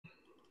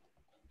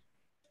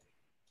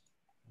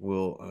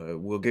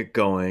we'll get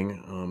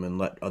going and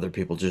let other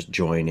people just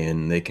join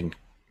in. They can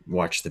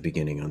watch the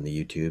beginning on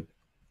the YouTube.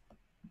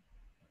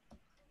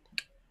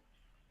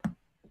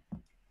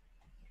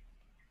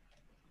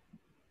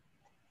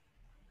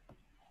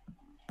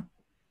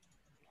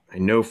 I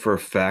know for a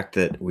fact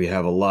that we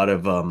have a lot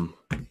of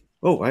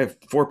oh, I have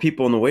 4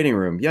 people in the waiting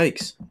room.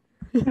 Yikes.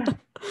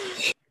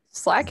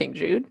 Slacking,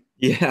 Jude.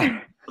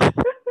 Yeah. I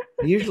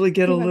usually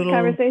get Too a much little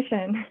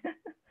conversation.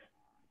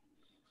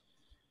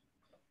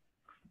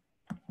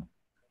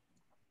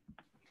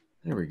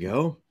 There we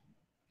go.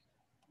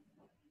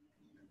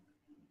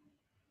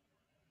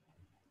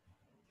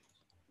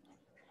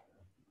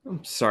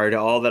 I'm sorry to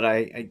all that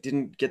I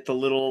didn't get the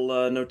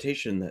little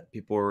notation that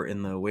people were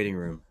in the waiting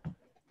room.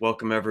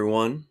 Welcome,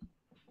 everyone.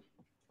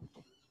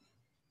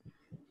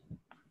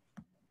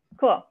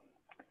 Cool.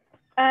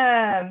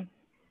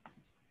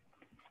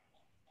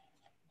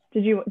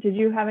 Did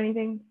you have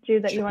anything,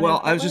 Jude, that you wanted to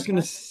start I was with?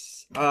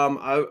 just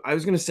gonna I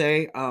was gonna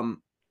say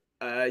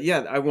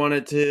yeah, I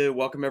wanted to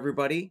welcome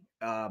everybody.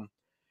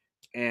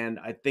 And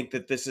I think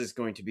that this is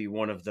going to be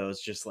one of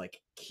those just like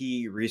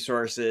key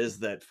resources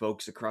that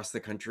folks across the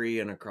country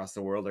and across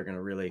the world are going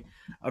to really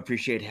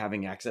appreciate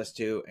having access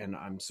to. And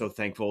I'm so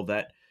thankful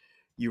that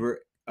you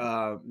were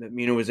that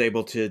Mina was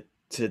able to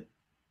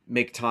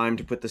make time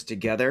to put this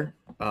together,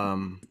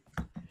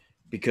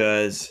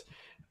 because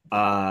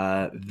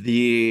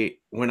the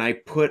when I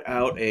put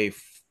out a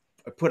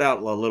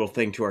little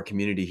thing to our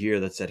community here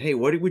that said, hey,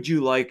 what would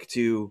you like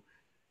to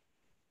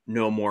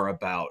know more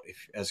about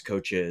as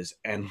coaches?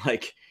 And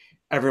like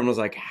everyone was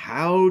like,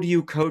 how do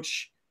you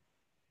coach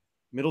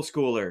middle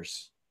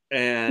schoolers?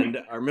 And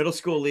our middle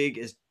school league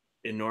is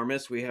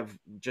enormous. We have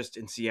just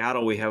in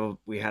Seattle, we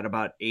had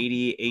about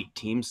 88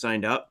 teams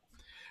signed up.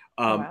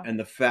 Oh, wow. And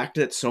the fact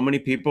that so many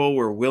people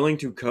were willing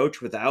to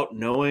coach without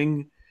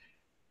feeling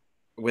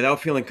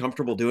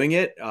comfortable doing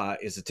it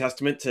is a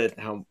testament to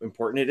how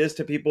important it is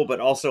to people,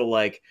 but also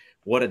like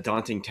what a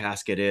daunting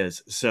task it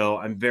is. So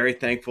I'm very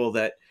thankful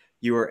that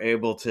you were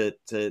able to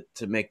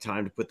make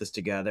time to put this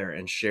together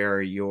and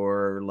share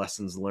your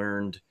lessons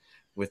learned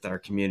with our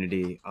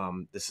community.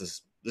 This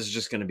is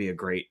just going to be a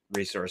great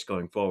resource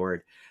going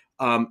forward.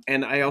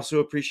 And I also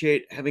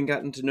appreciate having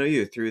gotten to know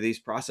you through this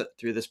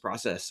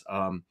process.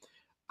 I'm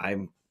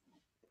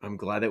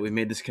glad that we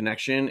made this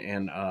connection,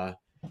 and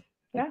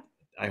Yeah.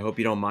 I hope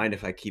you don't mind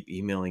if I keep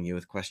emailing you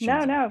with questions.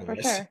 No, for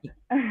sure.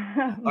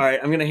 All right,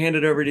 I'm going to hand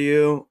it over to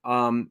you.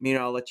 Mina,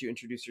 I'll let you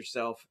introduce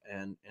yourself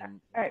and all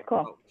right,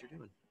 cool. what you're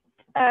doing.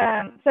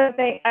 So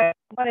I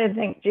wanted to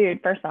thank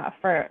Jude first off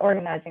for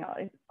organizing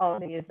all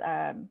of these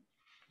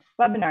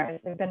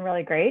webinars. They've been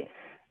really great.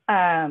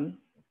 And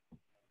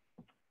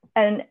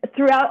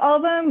throughout all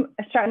of them,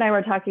 Strat and I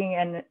were talking,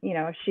 and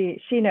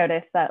she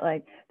noticed that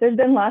like there's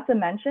been lots of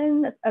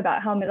mention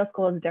about how middle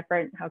school is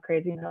different, how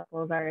crazy middle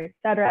schools are,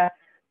 etc.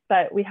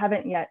 But we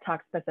haven't yet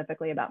talked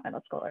specifically about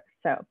middle schoolers.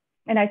 So,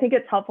 and I think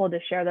it's helpful to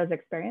share those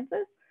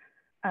experiences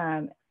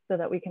so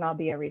that we can all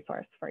be a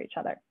resource for each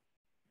other.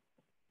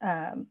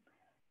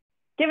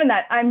 Given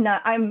that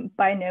I'm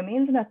by no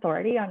means an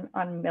authority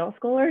on middle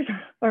schoolers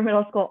or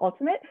middle school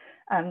ultimate,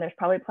 there's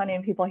probably plenty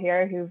of people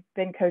here who've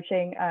been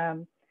coaching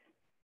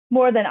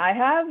more than I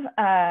have.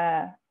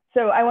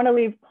 So I want to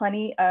leave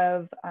plenty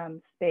of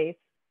space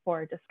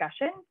for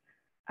discussion.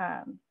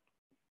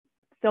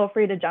 Feel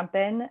free to jump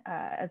in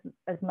as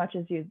much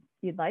as you'd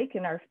like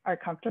and are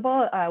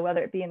comfortable,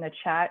 whether it be in the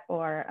chat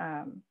or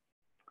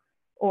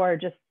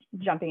just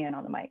jumping in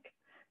on the mic.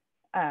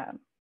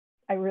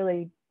 I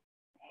really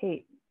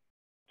hate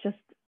just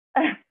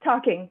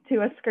talking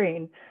to a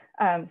screen.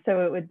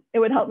 So it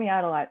would help me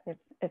out a lot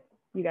if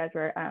you guys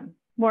were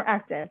more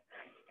active.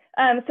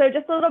 So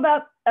just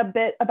a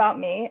bit about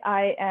me.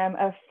 I am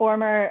a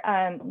former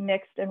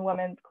mixed and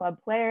women's club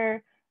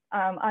player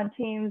on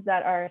teams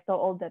that are so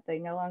old that they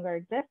no longer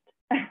exist.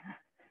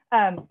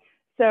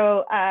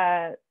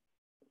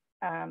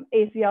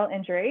 ACL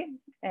injury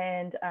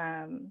and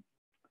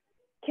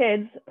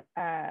kids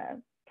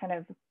kind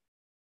of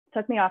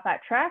took me off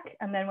that track.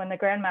 And then when the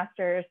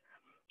Grandmasters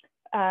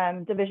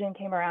division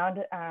came around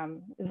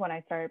is when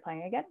I started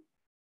playing again.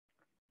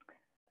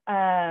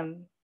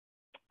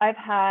 I've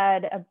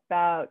had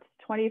about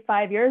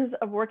 25 years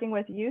of working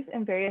with youth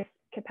in various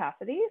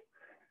capacities,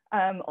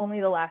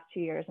 only the last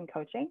 2 years in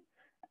coaching.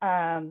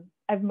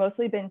 I've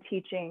mostly been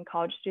teaching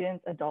college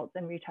students, adults,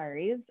 and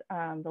retirees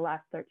the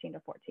last 13 to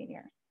 14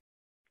 years.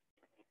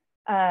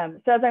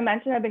 So as I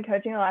mentioned, I've been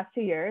coaching the last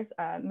 2 years,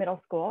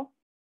 middle school,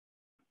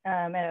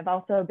 and I've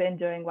also been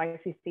doing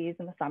YCCs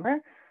in the summer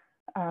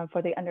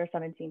for the under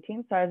 17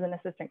 team. So I was an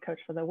assistant coach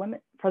for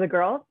the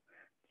girls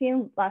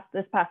team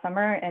this past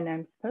summer, and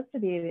I'm supposed to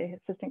be the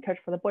assistant coach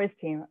for the boys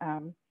team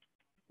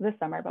this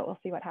summer, but we'll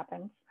see what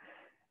happens.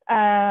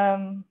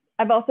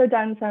 I've also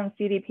done some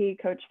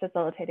CDP coach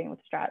facilitating with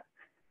Strat.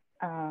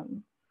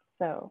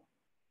 So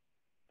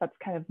that's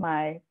kind of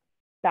my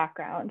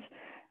background.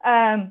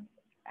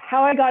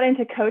 How I got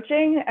into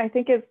coaching, I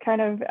think is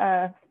kind of,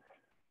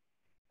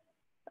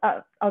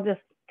 I'll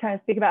just kind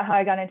of speak about how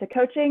I got into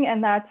coaching,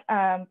 and that's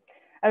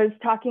I was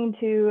talking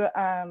to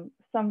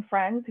some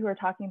friends who were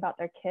talking about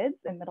their kids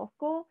in middle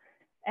school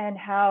and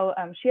how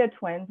she had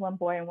twins, one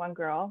boy and one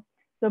girl.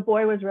 The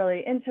boy was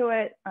really into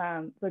it.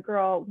 The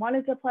girl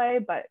wanted to play,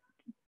 but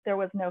there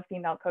was no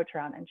female coach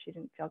around and she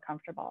didn't feel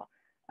comfortable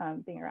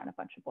being around a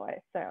bunch of boys.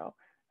 So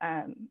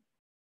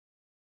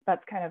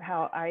that's kind of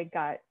how I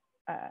got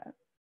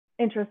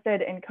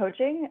interested in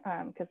coaching,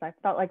 because I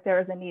felt like there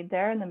was a need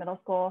there in the middle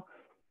school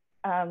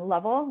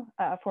level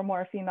for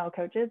more female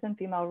coaches and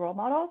female role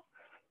models.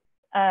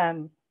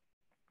 And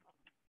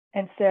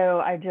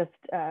so I just,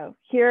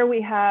 here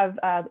we have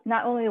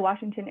not only the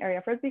Washington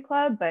Area Frisbee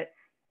Club, but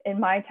in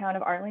my town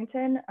of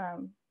Arlington,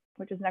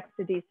 which is next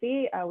to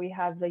DC, we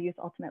have the Youth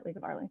Ultimate League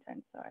of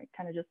Arlington. So I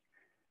kind of just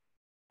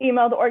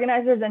emailed the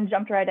organizers and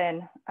jumped right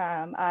in.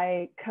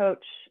 I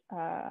coach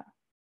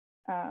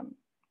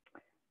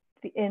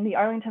in the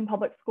Arlington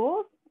Public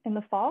Schools in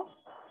the fall.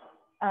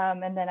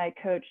 And then I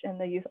coach in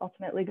the Youth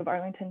Ultimate League of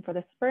Arlington for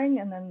the spring,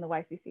 and then the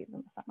YCCs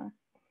in the summer.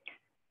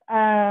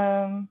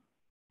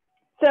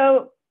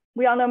 So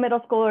we all know middle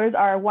schoolers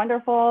are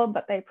wonderful,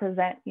 but they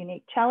present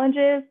unique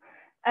challenges.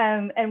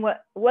 And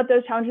what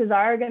those challenges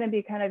are going to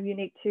be kind of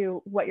unique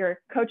to what your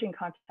coaching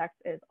context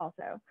is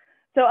also.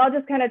 So I'll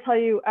just kind of tell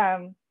you,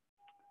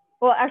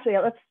 well, actually,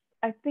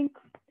 I think,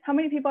 how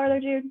many people are there,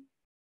 Jude?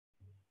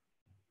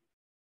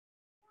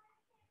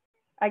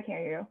 I can't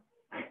hear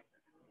you.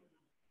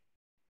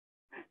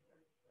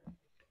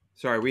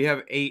 Sorry, we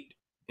have 8,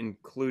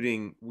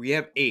 we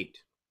have 8.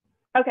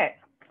 Okay,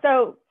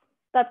 so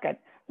that's good.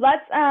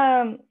 Let's,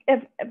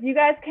 if you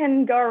guys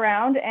can go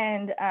around,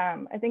 and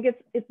I think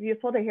it's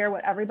useful to hear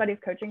what everybody's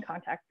coaching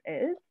context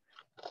is,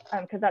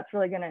 because that's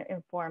really going to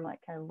inform like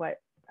kind of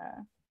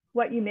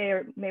what you may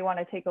or may want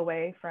to take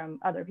away from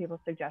other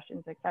people's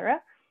suggestions,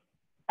 etc.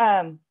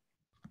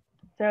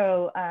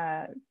 So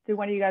do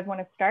one of you guys want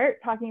to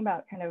start talking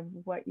about kind of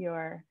what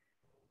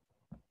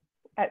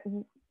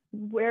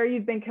where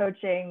you've been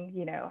coaching,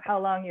 you know, how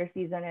long your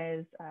season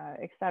is,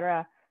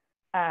 etc.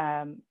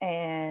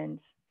 And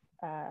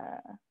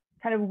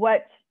kind of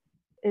what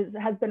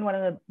has been one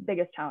of the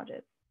biggest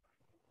challenges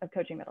of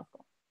coaching middle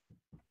school?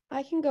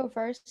 I can go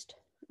first.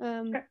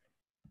 Sure.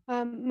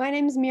 My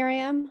name's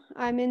Miriam.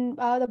 I'm in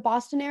the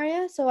Boston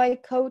area, so I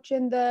coach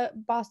in the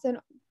Boston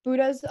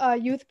Buddha's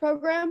youth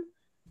program.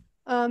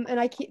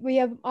 And we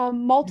have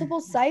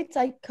multiple sites.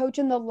 I coach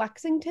in the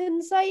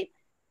Lexington site,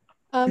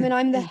 and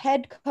I'm the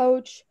head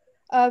coach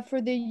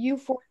for the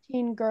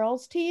U14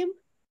 girls team.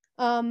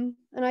 And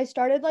I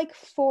started like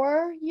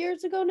 4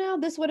 years ago now.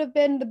 This would have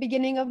been the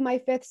beginning of my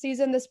 5th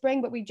season this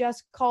spring, but we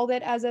just called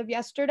it as of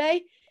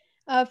yesterday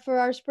for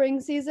our spring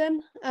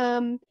season.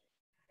 I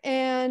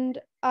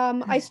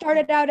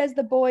started out as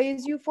the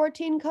boys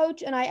U14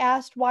 coach, and I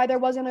asked why there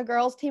wasn't a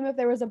girls team if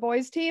there was a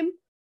boys team.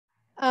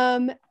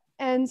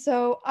 And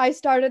so I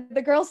started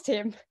the girls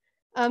team.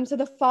 So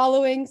the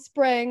following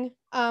spring,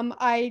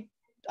 I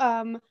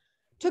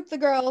took the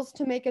girls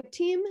to make a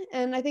team.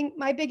 And I think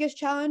my biggest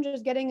challenge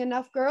is getting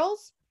enough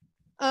girls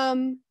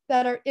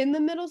that are in the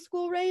middle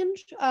school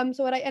range.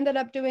 So what I ended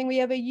up doing, we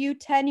have a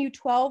U10,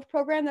 U12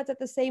 program that's at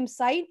the same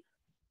site.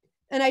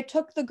 And I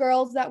took the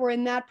girls that were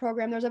in that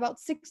program. There's about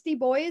 60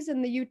 boys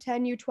in the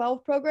U10,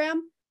 U12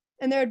 program.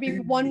 And there would be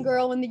one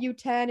girl in the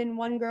U10 and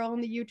one girl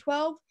in the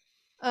U12.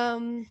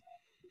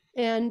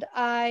 And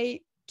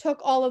I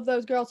took all of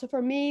those girls. So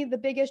for me, the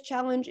biggest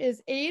challenge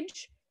is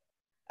age.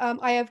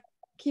 I have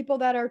people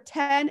that are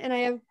 10 and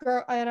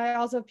I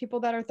also have people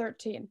that are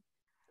 13.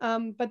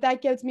 But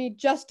that gives me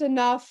just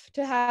enough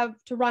to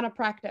run a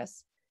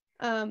practice.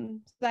 So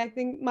I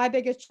think my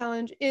biggest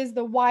challenge is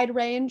the wide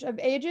range of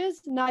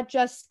ages, not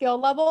just skill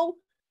level.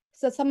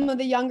 So some of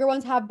the younger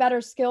ones have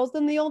better skills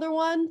than the older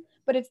ones,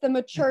 but it's the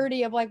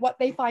maturity of like what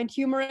they find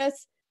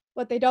humorous,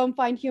 what they don't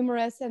find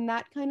humorous, and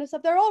that kind of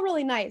stuff. They're all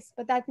really nice,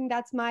 but I think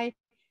that's my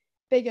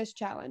biggest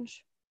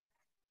challenge.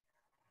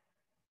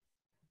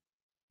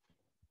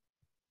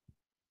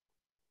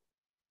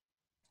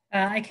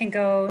 I can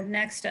go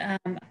next.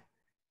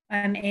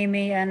 I'm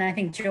Amy, and I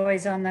think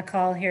Joy's on the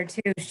call here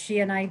too. She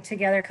and I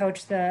together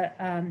coach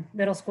the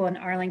middle school in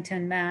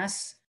Arlington,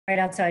 Mass, right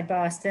outside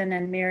Boston.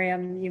 And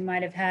Miriam, you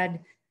might have had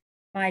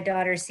my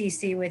daughter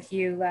Cece with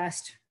you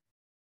last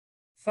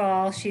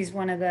fall. She's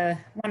one of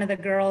the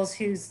girls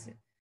who's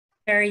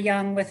very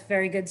young with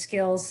very good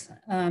skills,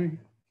 and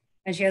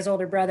she has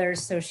older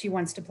brothers, so she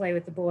wants to play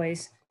with the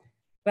boys.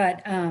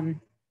 But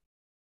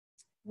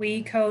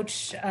we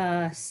coach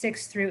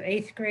 6th through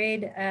 8th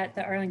grade at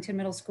the Arlington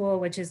Middle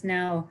School, which is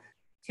now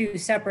 2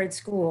 separate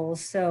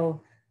schools. So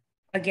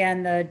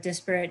again, the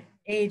disparate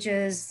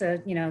ages,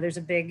 there's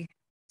a big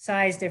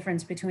size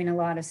difference between a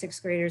lot of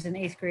 6th graders and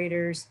 8th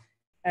graders,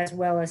 as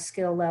well as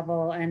skill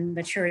level and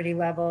maturity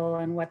level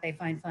and what they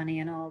find funny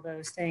and all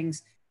those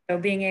things. So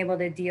being able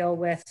to deal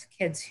with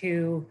kids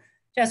who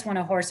just want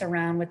to horse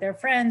around with their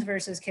friends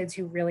versus kids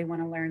who really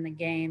want to learn the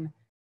game.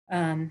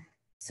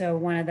 So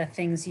one of the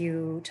things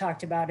you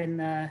talked about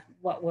in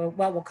what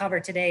we'll cover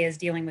today is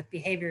dealing with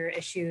behavior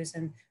issues,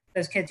 and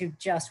those kids who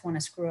just want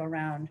to screw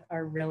around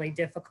are really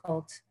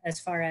difficult as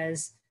far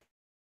as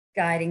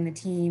guiding the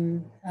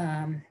team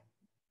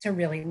to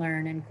really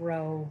learn and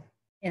grow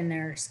in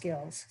their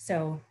skills.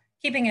 So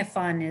keeping it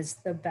fun is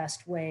the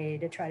best way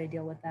to try to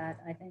deal with that,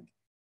 I think.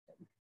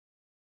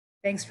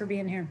 Thanks for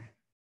being here.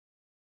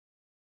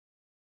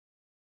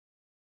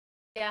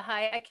 Yeah,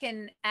 hi, I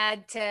can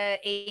add to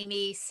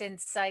Amy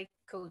since I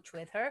coach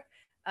with her.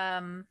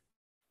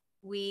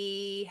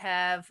 We've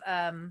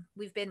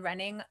been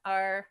running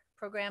our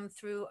program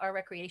through our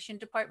recreation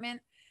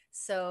department.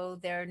 So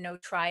there are no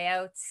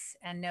tryouts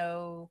and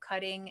no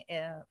cutting.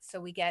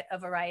 So we get a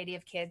variety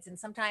of kids. And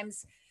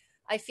sometimes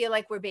I feel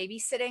like we're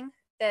babysitting,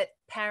 that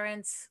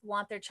parents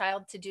want their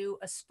child to do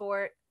a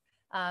sport.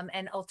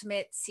 And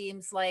ultimate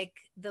seems like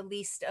the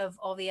least of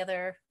all the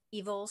other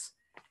evils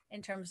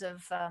in terms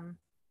of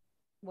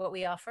what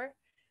we offer.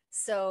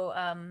 So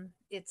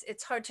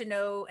it's hard to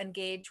know and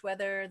gauge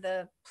whether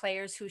the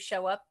players who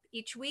show up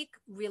each week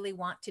really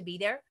want to be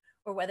there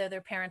or whether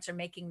their parents are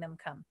making them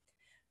come.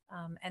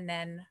 And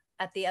then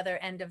at the other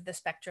end of the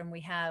spectrum,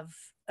 we have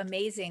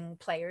amazing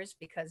players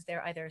because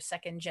they're either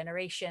second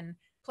generation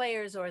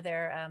players or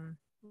they're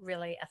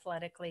really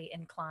athletically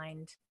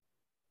inclined,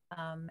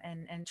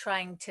 and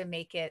trying to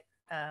make it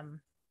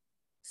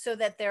so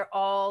that they're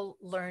all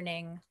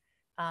learning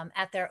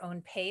at their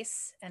own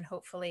pace and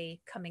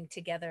hopefully coming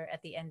together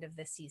at the end of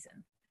the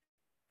season.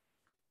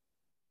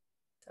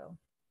 So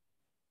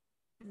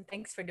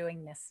thanks for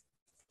doing this.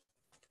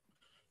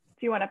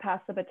 Do you want to pass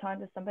the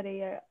baton to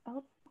somebody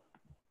else?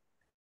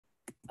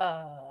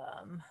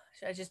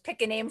 Should I just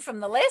pick a name from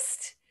the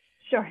list?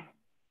 Sure.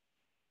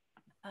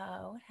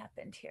 What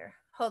happened here?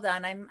 Hold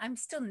on, I'm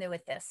still new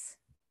at this.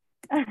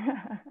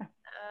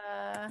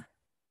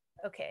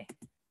 Okay,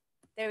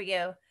 there we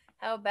go.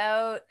 How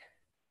about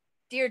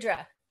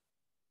Deirdre?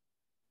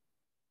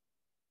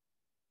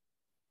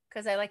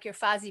 Because I like your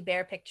Fozzie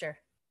Bear picture.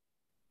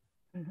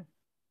 Mm-hmm.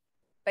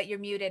 But you're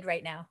muted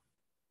right now.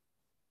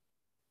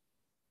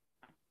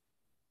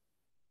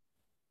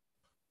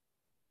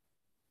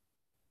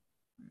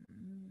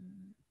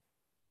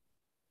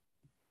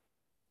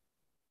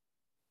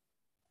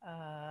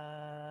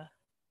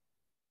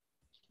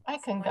 I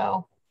can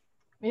go.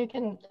 You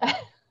can.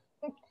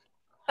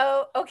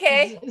 Oh,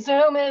 okay.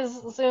 Zoom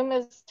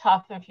is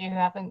tough if you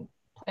haven't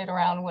played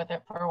around with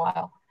it for a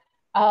while.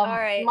 All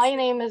right. My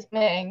name is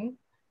Ming,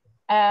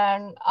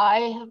 and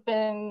I have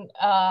been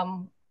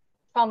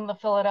from the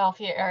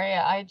Philadelphia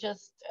area. I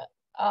just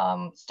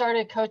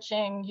started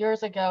coaching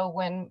years ago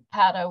when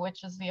PATA,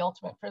 which is the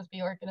Ultimate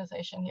Frisbee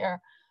organization here,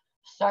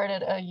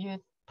 started a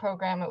youth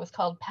program. It was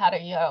called PATA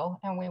Yo,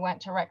 and we went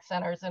to rec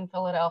centers in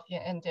Philadelphia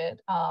and did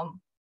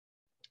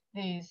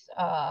these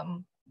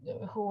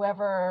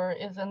whoever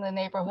is in the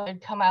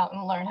neighborhood come out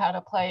and learn how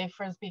to play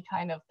Frisbee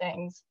kind of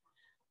things.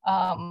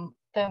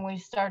 Then we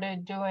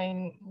started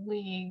doing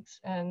leagues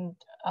and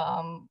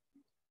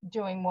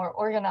doing more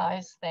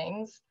organized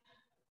things,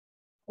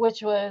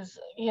 which was,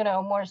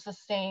 more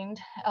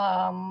sustained,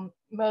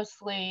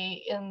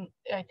 mostly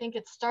I think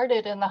it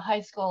started in the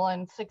high school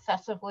and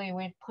successively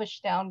we've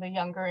pushed down to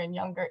younger and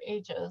younger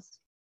ages.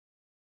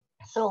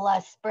 So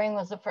last spring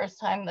was the first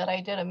time that I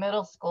did a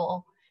middle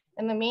school.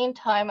 In the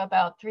meantime,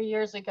 about 3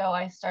 years ago,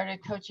 I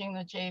started coaching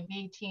the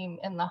JV team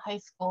in the high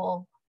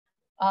school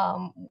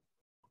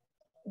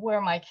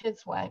where my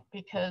kids went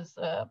because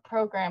the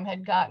program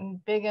had gotten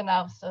big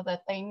enough so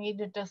that they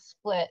needed to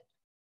split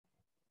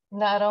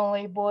not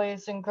only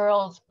boys and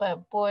girls,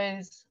 but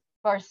boys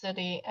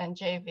varsity and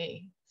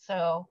JV.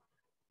 So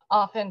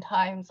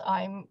oftentimes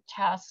I'm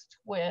tasked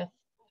with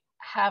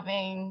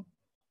having,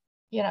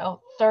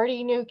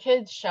 30 new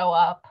kids show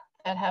up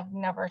that have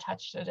never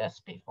touched a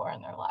disc before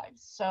in their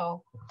lives.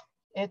 So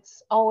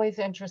it's always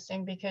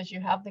interesting because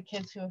you have the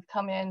kids who have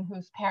come in,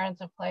 whose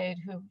parents have played,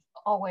 who've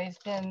always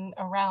been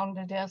around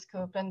a disc, who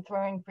have been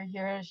throwing for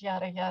years,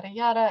 yada, yada,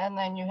 yada. And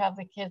then you have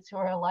the kids who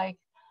are like,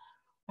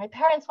 my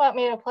parents want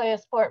me to play a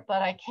sport,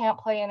 but I can't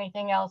play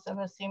anything else. And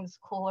this seems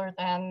cooler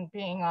than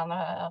being on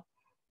a,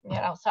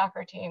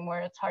 soccer team where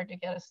it's hard to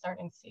get a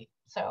starting seat.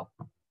 So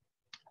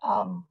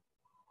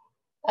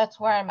that's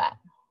where I'm at.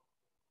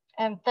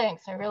 And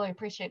thanks, I really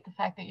appreciate the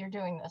fact that you're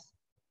doing this.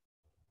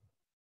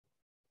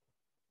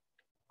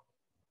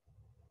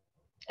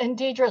 And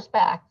Deidre's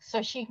back,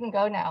 so she can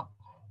go now.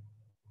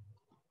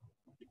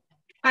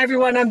 Hi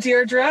everyone, I'm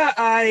Deirdre.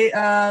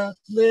 I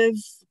live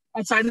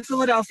outside of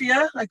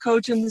Philadelphia. I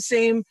coach in the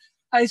same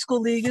high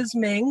school league as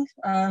Ming,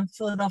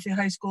 Philadelphia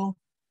High School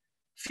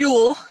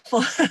Fuel.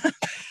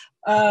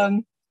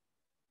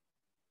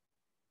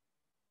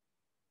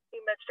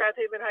 At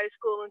Strathaven High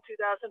School in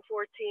 2014.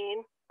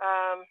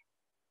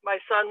 My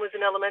son was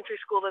in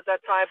elementary school at that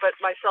time, but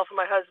myself and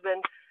my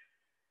husband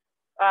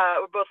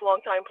were both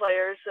longtime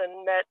players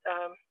and met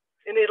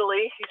in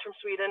Italy. He's from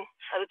Sweden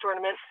at a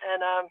tournament.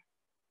 And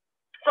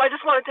so I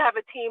just wanted to have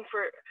a team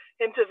for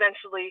him to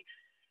eventually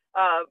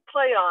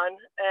play on.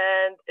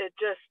 And it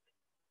just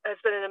has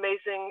been an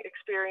amazing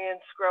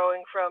experience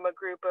growing from a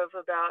group of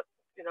about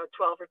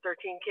 12 or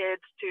 13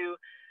 kids to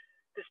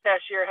this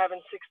past year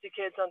having 60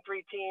 kids on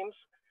 3 teams.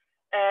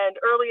 And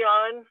early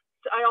on,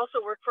 I also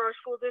work for our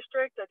school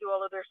district. I do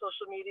all of their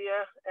social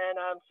media,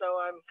 and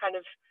so I'm kind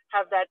of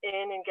have that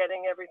in and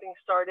getting everything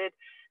started.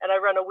 And I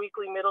run a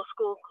weekly middle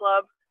school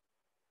club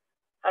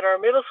at our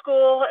middle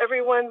school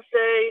every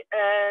Wednesday,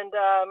 and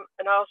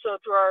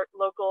also through our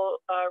local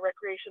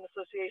recreation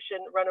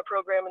association, run a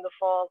program in the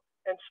fall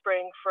and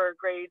spring for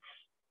grades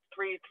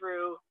 3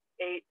 through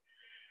 8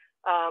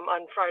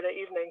 on Friday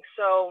evening.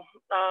 So,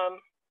 I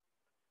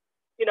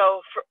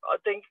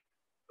think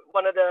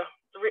one of the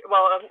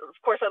of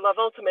course, I love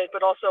Ultimate,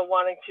 but also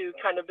wanting to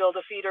kind of build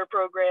a feeder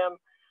program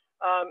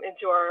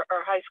into our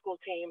high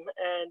school team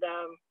and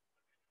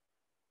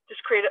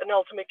just create an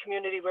Ultimate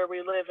community where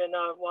we live in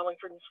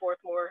Wallingford and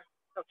Swarthmore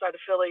outside of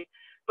Philly.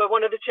 But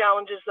one of the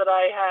challenges that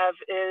I have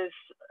is,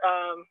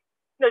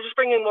 just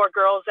bringing more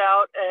girls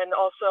out and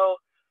also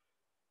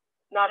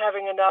not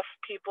having enough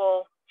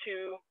people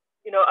to,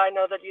 I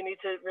know that you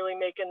need to really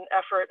make an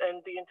effort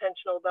and be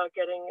intentional about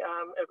getting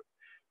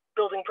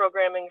building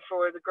programming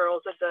for the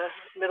girls at the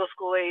middle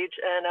school age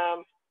and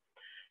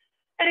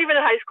even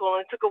in high school.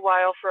 And it took a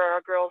while for our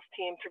girls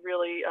team to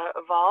really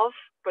evolve,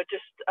 but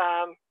just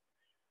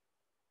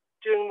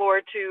doing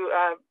more to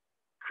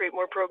create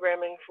more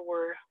programming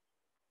for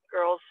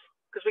girls,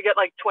 because we get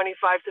like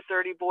 25 to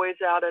 30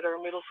 boys out at our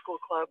middle school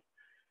club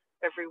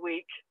every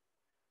week.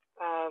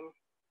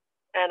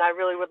 And I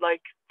really would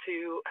like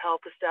to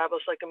help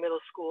establish like a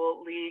middle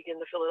school league in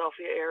the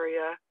Philadelphia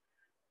area,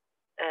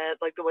 and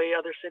like the way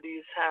other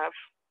cities have.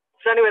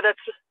 So anyway,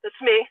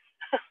 that's me.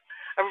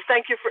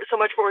 Thank you so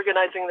much for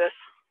organizing this.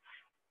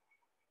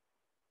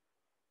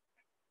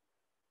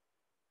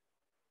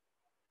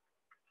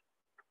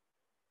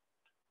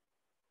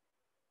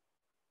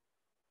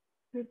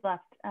 Who's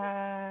left?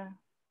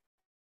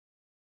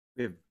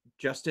 We have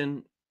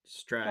Justin,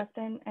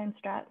 Justin and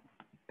Strat.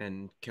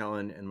 And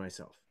Kellen and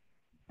myself.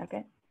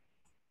 Okay.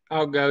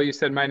 I'll go. You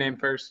said my name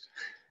first.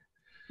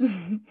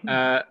 I'm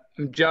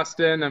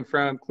Justin. I'm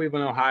from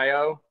Cleveland,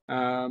 Ohio.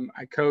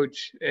 I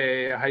coach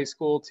a high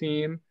school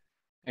team,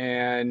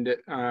 and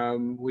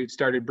we've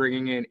started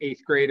bringing in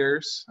 8th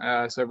graders.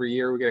 So every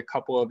year we get a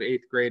couple of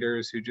 8th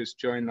graders who just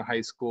join the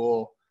high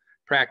school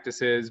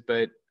practices,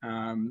 but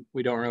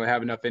we don't really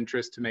have enough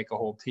interest to make a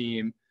whole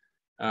team.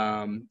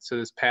 So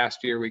this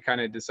past year, we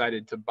kind of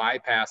decided to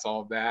bypass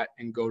all of that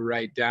and go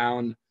right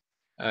down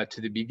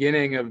to the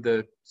beginning of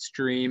the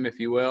stream, if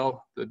you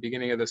will, the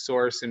beginning of the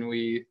source. And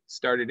we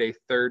started a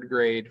 3rd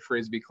grade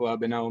Frisbee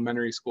club, an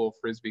elementary school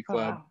Frisbee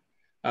club.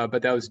 Oh, wow.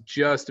 But that was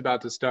just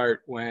about to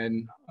start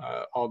when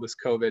all this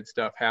COVID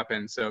stuff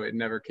happened. So it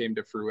never came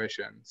to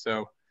fruition.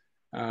 So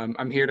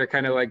I'm here to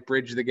kind of like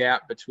bridge the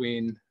gap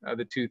between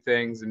the two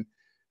things. And,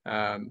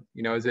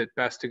 is it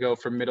best to go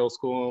from middle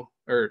school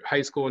or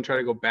high school and try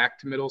to go back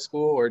to middle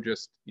school, or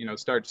just,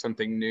 start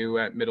something new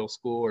at middle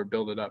school or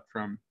build it up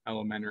from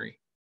elementary?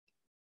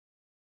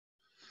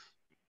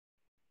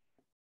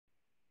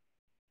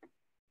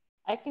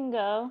 I can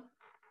go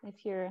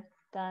if you're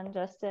done,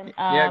 Justin.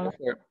 Yeah, go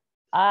for it.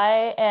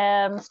 I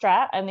am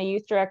Strat. I'm the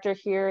youth director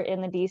here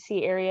in the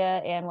DC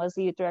area and was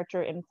the youth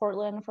director in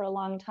Portland for a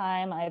long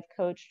time. I've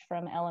coached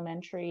from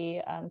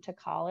elementary to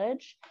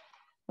college.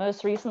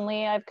 Most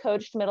recently, I've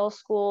coached middle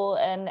school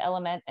and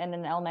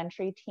an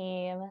elementary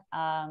team.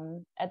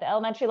 At the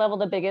elementary level,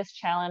 the biggest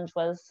challenge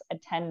was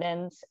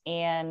attendance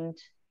and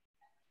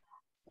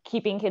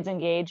keeping kids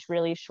engaged,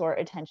 really short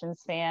attention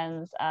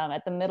spans.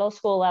 At the middle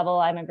school level,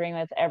 I'm agreeing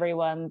with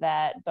everyone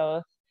that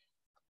both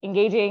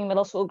engaging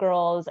middle school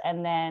girls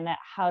and then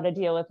how to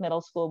deal with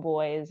middle school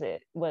boys,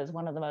 it was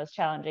one of the most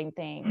challenging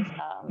things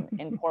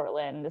in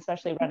Portland,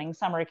 especially running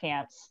summer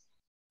camps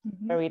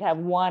where we'd have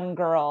one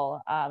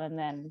girl and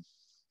then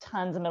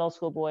tons of middle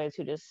school boys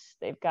who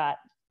they've got,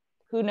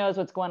 who knows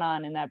what's going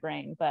on in that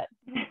brain, but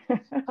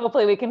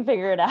hopefully we can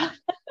figure it out.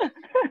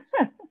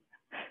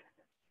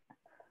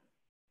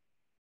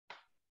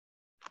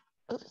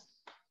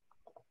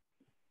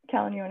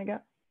 Kellen, you want to go?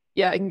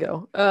 Yeah, I can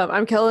go.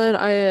 I'm Kellen.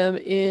 I am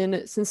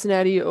in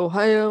Cincinnati,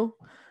 Ohio.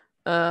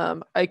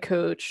 I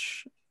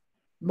coach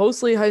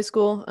mostly high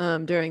school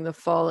during the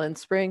fall and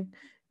spring,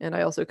 and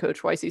I also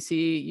coach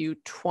YCC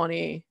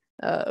U20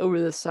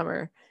 over the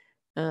summer.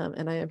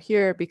 And I am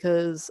here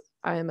because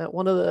I am at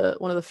one of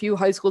the few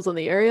high schools in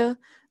the area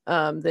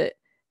that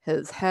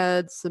has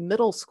had some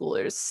middle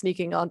schoolers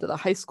sneaking onto the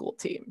high school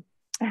team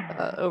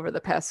over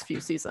the past few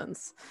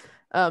seasons.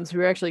 So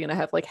we're actually going to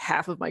have like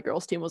half of my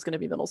girls' team was going to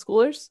be middle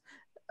schoolers,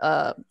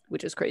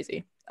 which is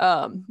crazy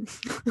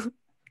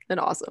and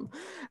awesome.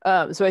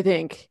 So I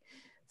think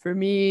for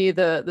me,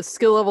 the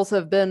skill levels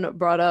have been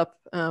brought up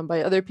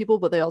by other people,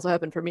 but they also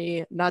happen for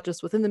me, not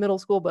just within the middle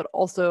school, but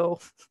also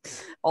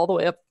all the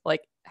way up,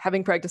 like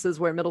having practices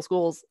where middle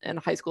schools and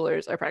high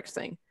schoolers are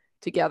practicing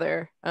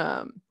together.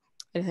 I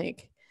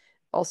think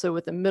also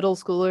with the middle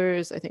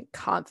schoolers, I think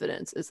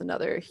confidence is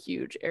another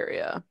huge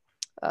area,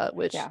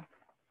 which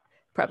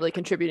probably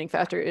contributing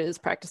factor is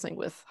practicing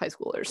with high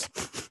schoolers.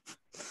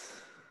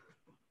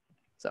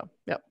 So,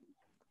 yep.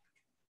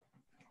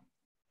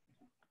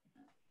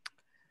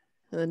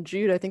 And then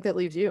Jude, I think that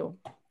leaves you.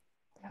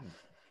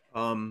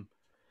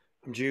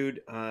 I'm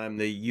Jude. I'm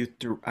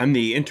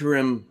the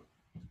interim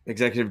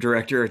executive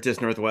director at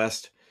Disc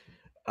Northwest,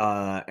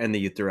 and the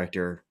youth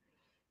director.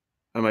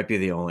 I might be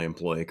the only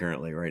employee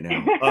currently right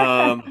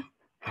now.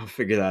 I'll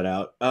figure that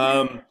out.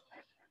 I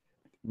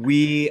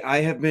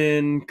have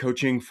been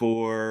coaching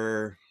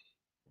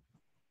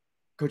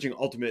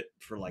ultimate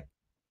for like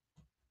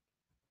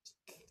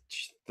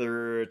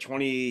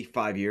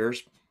 25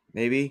 years,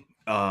 maybe.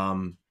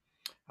 I've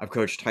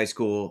coached high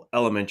school,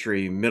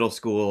 elementary, middle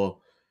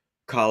school,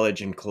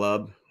 college, and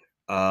club.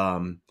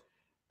 I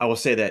will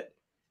say that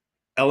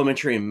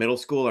elementary and middle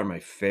school are my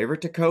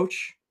favorite to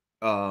coach.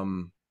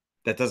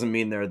 That doesn't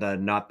mean they're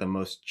not the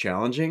most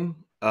challenging,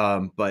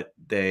 but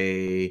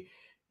they're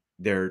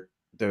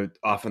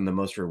often the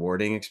most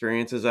rewarding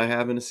experiences I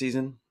have in a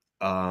season.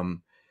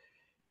 And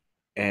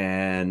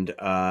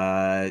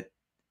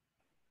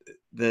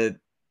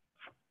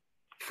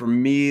for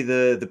me,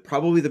 the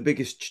probably the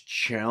biggest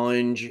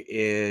challenge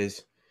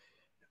is,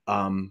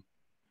 and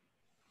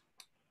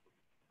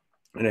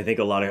I think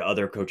a lot of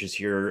other coaches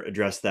here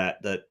address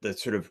that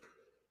sort of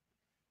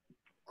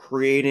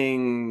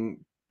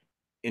creating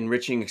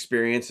enriching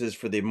experiences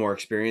for the more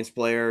experienced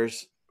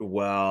players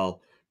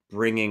while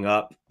bringing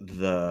up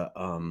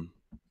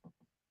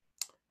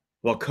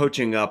while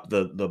coaching up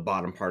the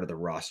bottom part of the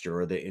roster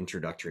or the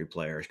introductory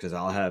players. Because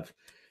I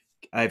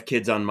have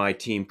kids on my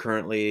team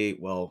currently,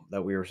 that I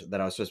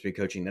was supposed to be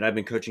coaching, that I've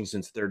been coaching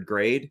since third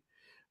grade.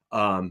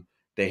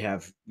 They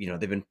have, they've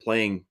been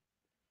playing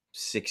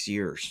 6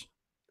 years,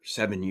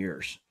 7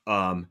 years.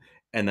 And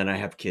then I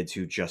have kids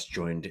who just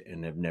joined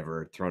and have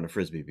never thrown a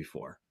Frisbee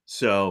before.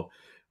 So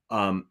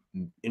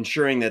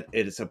ensuring that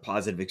it is a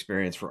positive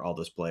experience for all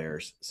those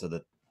players so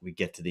that we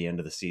get to the end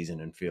of the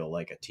season and feel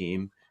like a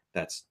team,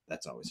 that's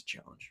always a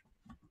challenge.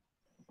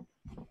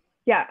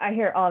 Yeah, I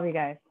hear all of you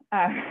guys.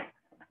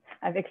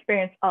 I've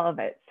experienced all of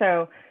it.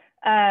 So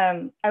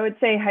I would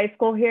say high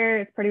school here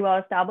is pretty well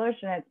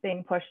established, and it's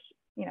being pushed,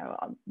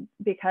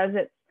 because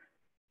it's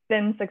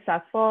been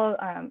successful.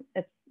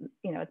 It's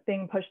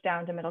being pushed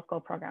down to middle school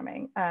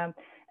programming. And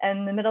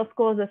the middle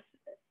school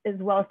is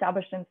well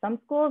established in some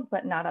schools,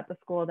 but not at the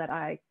school that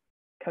I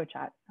coach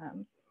at.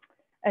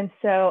 And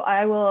so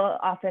I will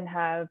often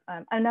have,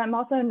 and I'm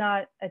also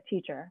not a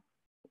teacher,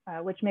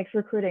 which makes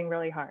recruiting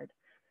really hard.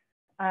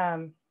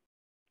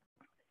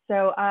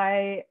 So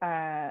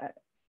I'll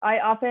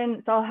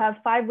have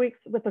 5 weeks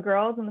with the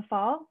girls in the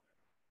fall,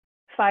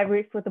 5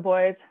 weeks with the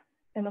boys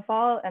in the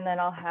fall, and then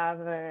I'll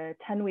have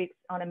 10 weeks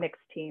on a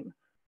mixed team,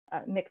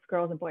 mixed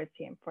girls and boys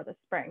team for the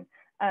spring.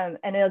 And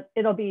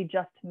it'll be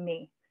just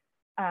me.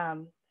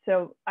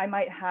 So I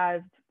might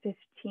have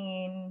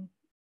 15,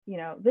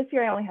 this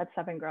year I only had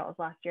 7 girls.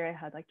 Last year I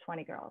had like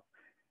 20 girls.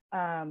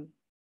 And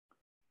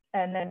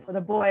then for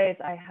the boys,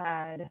 I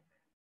had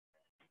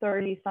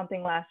 30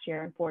 something last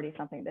year and 40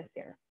 something this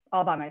year,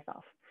 all by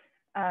myself.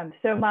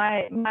 So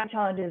my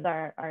challenges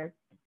are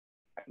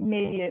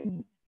maybe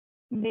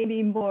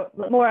more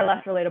or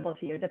less relatable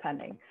to you,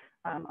 depending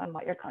on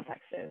what your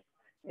context is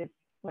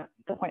what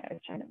the point I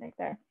was trying to make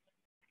there.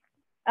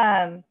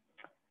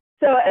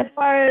 So as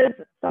far as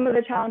some of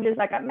the challenges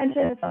that got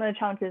mentioned, some of the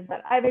challenges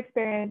that I've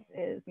experienced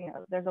is,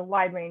 there's a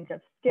wide range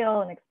of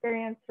skill and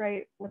experience,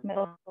 right, with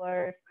middle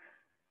schoolers.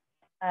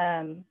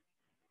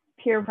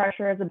 Peer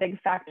pressure is a big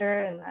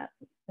factor in that,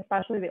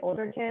 especially the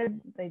older kids,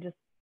 they just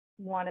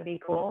want to be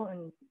cool.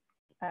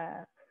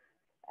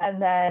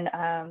 And then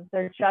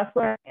they're just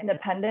learning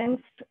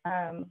independence.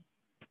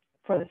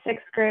 For the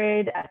 6th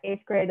grade, at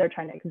 8th grade, they're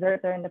trying to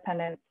exert their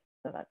independence.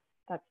 So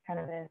that's kind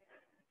of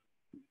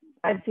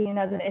I've seen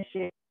as an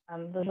issue.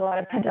 There's a lot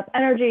of pent up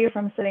energy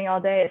from sitting all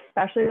day,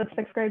 especially with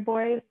 6th grade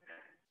boys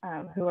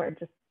who are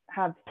just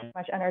have too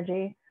much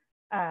energy.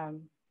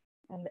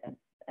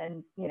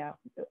 And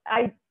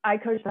I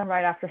coach them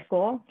right after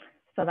school,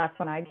 so that's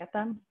when I get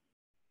them,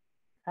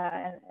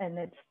 and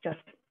it's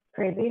just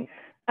crazy.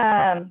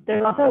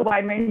 There's also a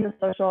wide range of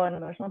social and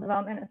emotional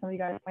development, as some of you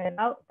guys pointed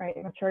out, right?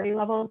 Maturity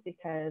levels,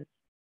 because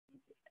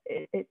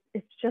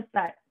it's just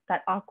that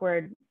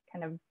awkward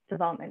kind of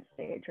development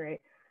stage,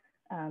 right?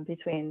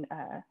 Between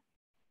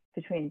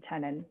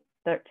 10 and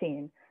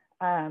 13.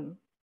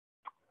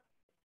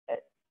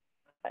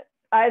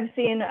 I've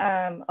seen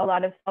a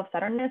lot of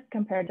self-centeredness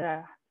compared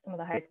to some of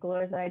the high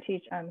schoolers that I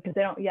teach, because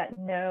they don't yet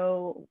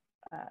know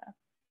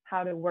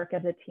how to work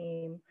as a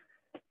team,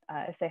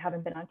 if they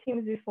haven't been on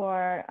teams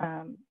before,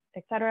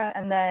 et cetera.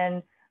 And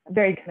then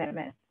very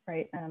commitment,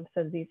 right?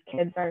 So these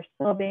kids are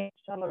still being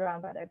shuttled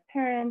around by their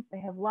parents. They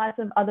have lots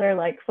of other,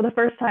 for the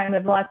first time, they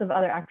have lots of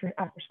other after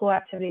school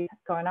activities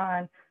going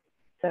on.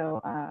 So,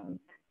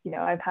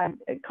 I've had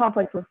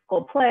conflicts with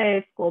school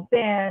play, school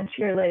band,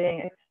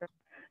 cheerleading,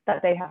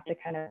 that they have to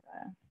kind of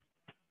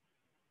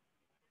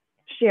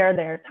share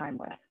their time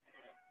with.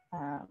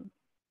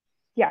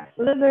 Yeah,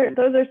 so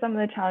those are some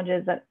of the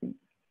challenges that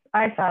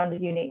I found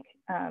unique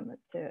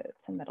to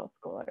middle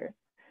schoolers.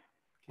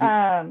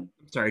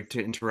 Sorry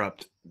to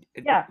interrupt.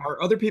 Yeah.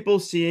 Are other people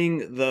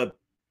seeing the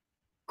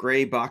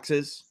gray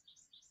boxes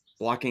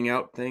blocking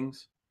out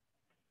things?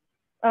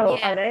 Oh,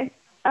 Yeah. Are they?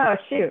 Oh,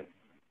 shoot.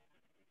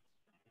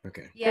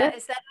 Okay. Yeah, Good?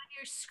 is that on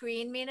your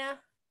screen, Mina?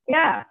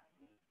 Yeah.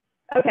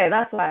 Okay,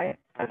 that's why.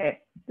 Okay,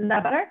 is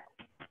that better?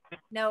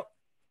 No,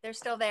 they're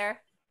still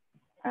there.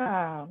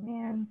 Oh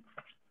man,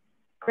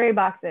 gray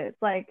boxes.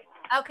 Like,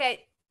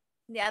 Okay,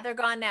 yeah, they're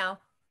gone now.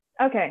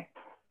 okay,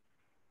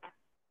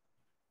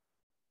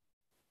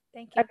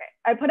 Thank you. okay.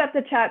 I put up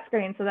the chat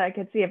screen so that I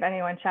could see if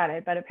anyone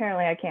chatted, but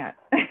apparently I can't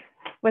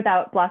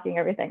without blocking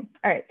everything.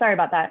 All right, sorry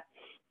about that.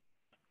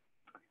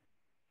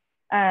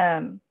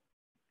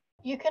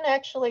 You can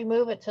actually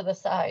move it to the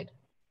side.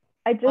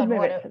 I did On move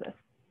what it it- to this.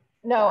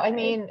 No, I side.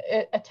 mean,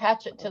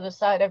 attach it to the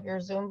side of your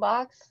Zoom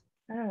box.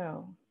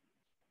 Oh,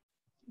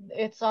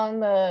 It's on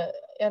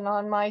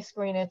my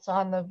screen, it's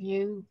on the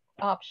view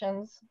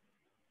options.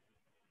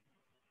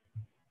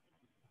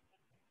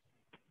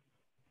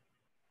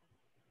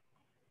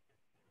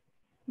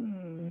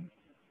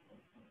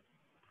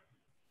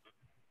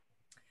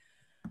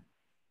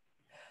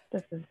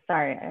 This is,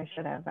 sorry, I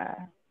should have.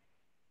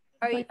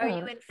 Are you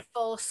in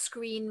full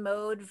screen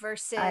mode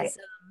versus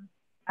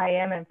I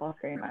am in full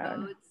screen mode.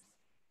 modes?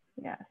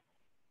 Yes.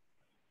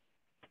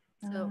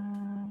 So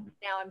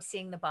now I'm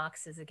seeing the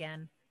boxes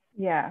again.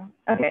 Yeah.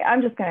 Okay,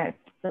 I'm just gonna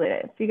delete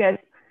it. If you guys,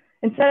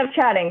 instead of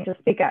chatting, just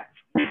speak up.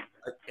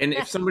 And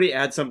if somebody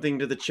adds something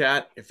to the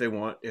chat, if they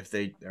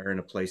are in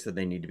a place that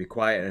they need to be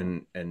quiet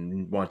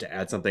and want to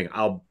add something,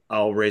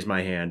 I'll raise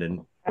my hand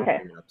and Okay,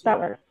 bring it up to that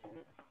you. works.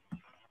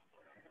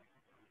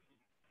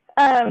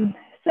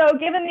 So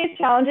given these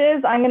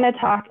challenges, I'm going to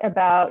talk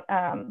about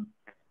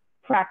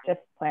practice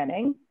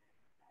planning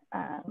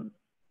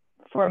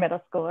for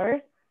middle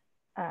schoolers.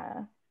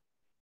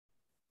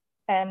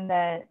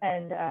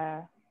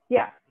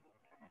 Yeah,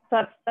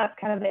 so that's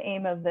kind of the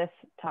aim of this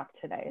talk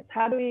today. Is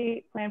how do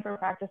we plan for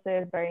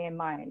practices bearing in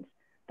mind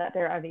that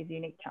there are these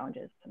unique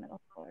challenges to middle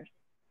schoolers?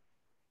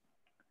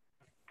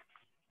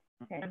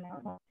 Okay, now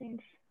it won't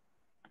change.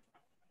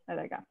 Oh,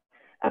 there you go.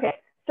 Okay,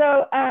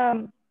 so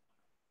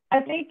I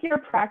think your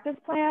practice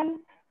plan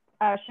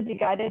should be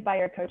guided by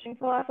your coaching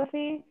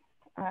philosophy,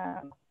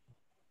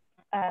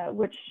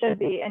 which should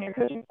be, and your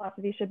coaching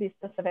philosophy should be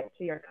specific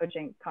to your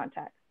coaching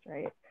context,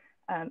 right?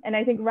 And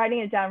I think writing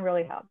it down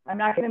really helps. I'm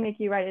not going to make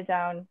you write it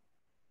down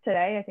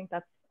today. I think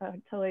that's a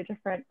totally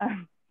different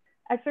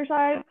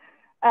exercise.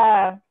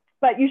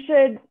 But you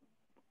should,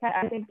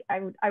 I think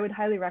I would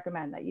highly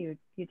recommend that you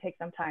take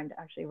some time to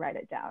actually write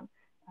it down,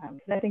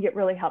 because I think it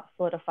really helps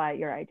solidify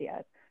your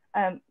ideas.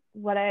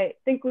 What I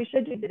think we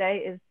should do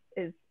today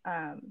is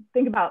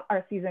think about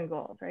our season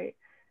goals, right?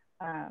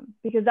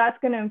 Because that's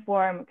going to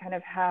inform kind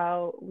of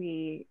how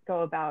we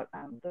go about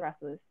the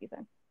rest of the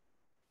season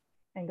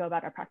and go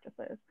about our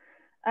practices.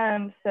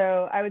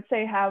 So I would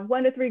say have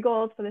 1 to 3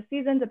 goals for the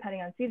season, depending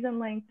on season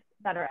length,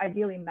 that are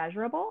ideally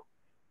measurable.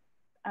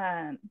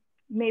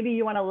 Maybe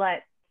you want to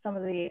let some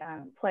of the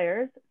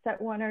players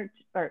set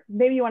or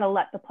maybe you want to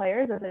let the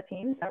players as a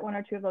team set 1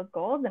 or 2 of those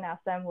goals and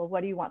ask them, well,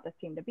 what do you want this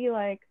team to be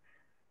like?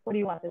 What do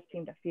you want this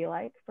team to feel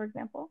like, for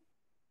example?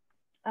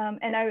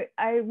 And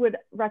I would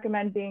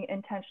recommend being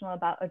intentional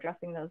about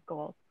addressing those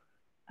goals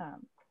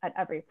at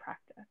every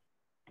practice.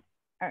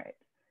 All right,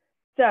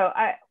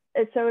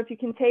 so if you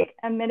can take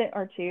a minute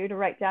or 2 to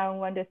write down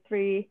 1 to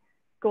 3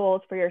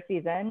 goals for your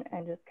season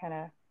and just kind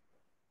of,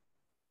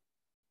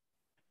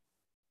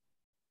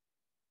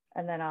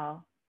 and then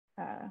I'll,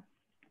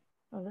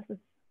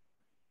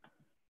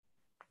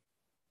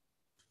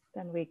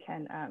 then we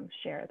can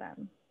share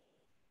them.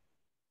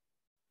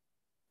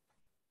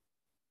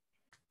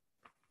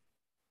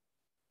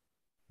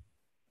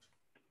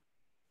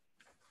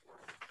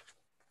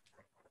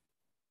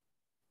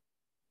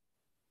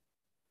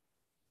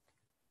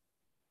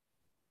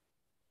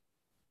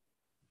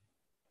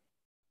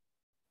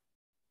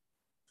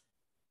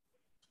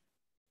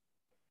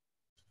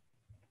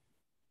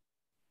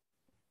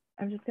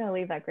 I'm just going to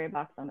leave that gray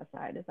box on the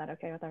side. Is that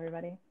okay with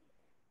everybody?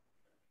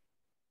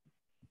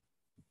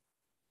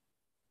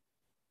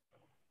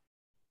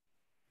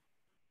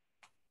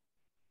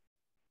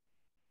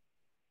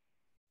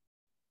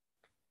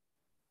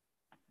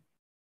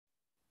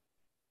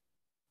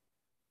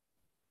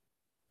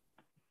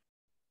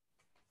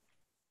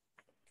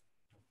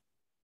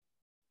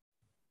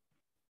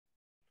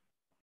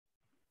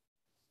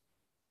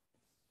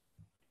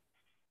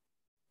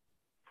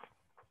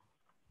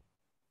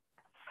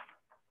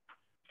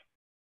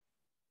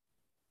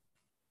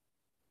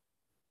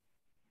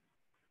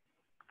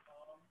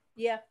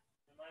 Yeah.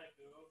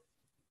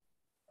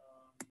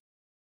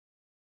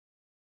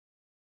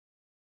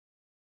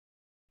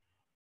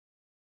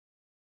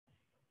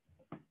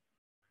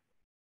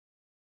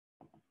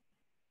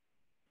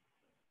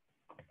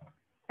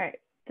 All right,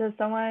 does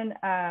someone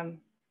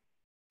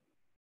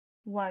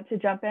want to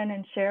jump in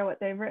and share what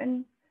they've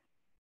written?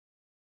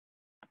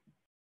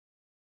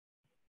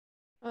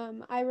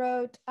 I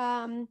wrote,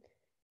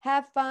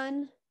 have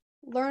fun,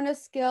 learn a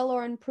skill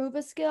or improve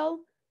a skill,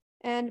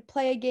 and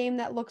play a game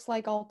that looks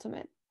like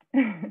Ultimate.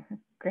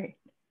 Great.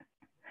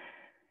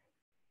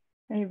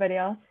 Anybody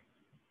else?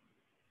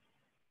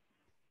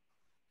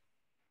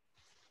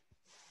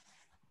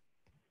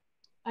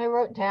 I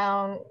wrote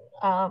down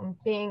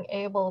being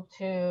able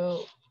to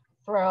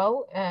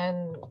throw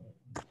and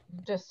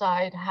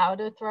decide how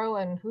to throw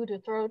and who to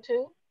throw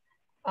to,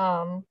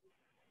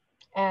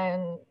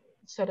 and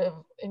sort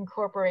of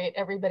incorporate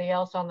everybody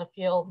else on the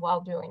field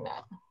while doing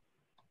that.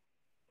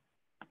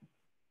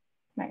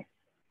 Nice.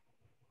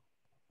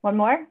 One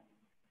more?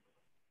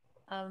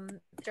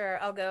 Sure,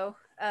 I'll go.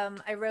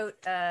 I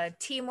wrote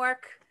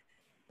teamwork,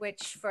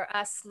 which for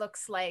us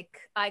looks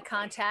like eye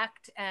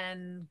contact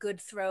and good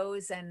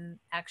throws and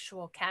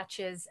actual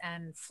catches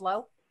and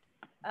flow.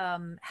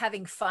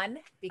 Having fun,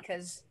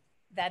 because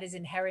that is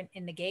inherent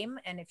in the game.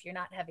 And if you're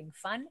not having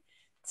fun,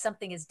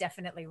 something is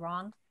definitely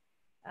wrong.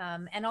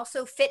 And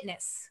also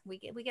fitness. We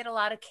get a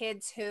lot of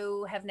kids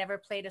who have never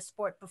played a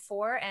sport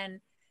before,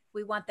 and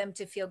we want them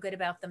to feel good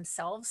about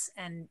themselves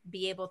and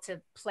be able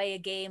to play a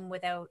game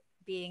without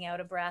being out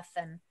of breath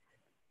and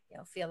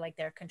feel like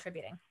they're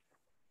contributing.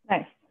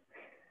 Nice.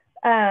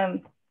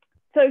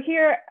 So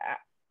here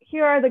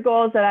are the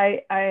goals that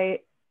I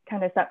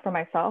kind of set for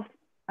myself,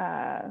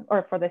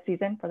 or for the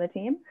season for the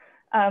team.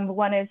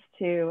 One is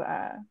to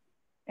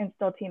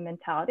instill team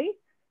mentality,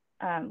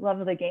 love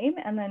of the game,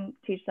 and then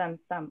teach them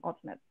some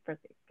ultimate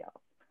frisbee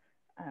skills.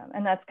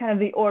 And that's kind of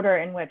the order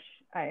in which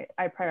I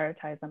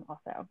prioritize them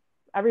also.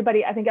 I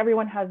think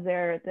everyone has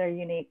their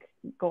unique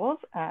goals,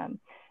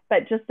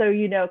 but just so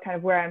you know kind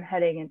of where I'm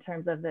heading in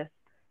terms of this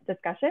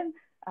discussion,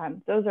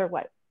 those are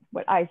what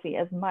I see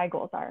as my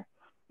goals are.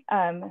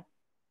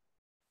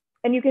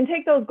 And you can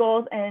take those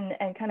goals and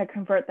kind of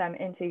convert them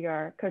into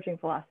your coaching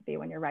philosophy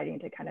when you're ready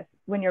to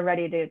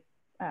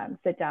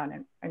sit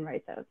down and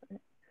write those.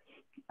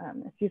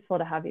 It's useful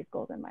to have these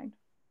goals in mind.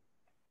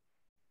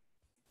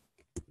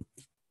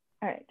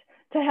 All right,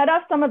 to head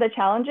off some of the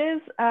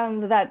challenges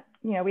that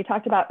we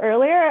talked about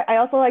earlier, I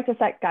also like to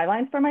set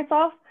guidelines for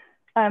myself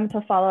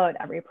to follow at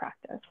every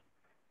practice.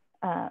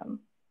 And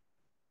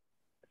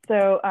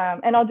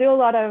I'll do a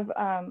lot of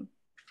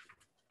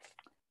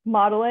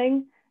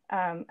modeling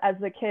as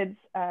the kids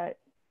that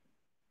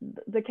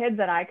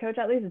I coach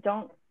at least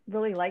don't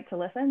really like to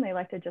listen. They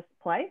like to just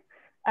play.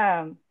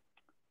 So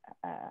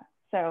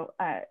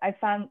I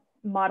found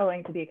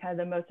modeling to be kind of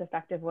the most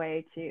effective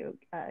way to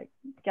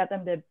get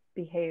them to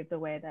behave the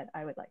way that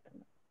I would like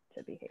them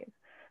to behave.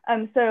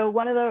 So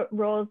one of the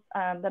rules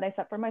that I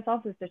set for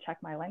myself is to check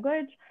my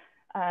language.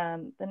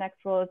 The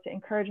next rule is to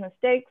encourage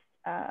mistakes.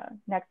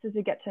 Next is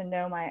to get to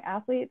know my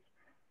athletes,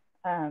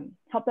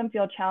 help them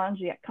feel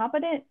challenged yet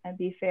competent, and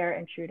be fair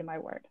and true to my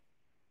word.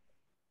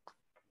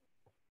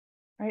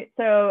 All right,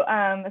 so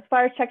as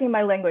far as checking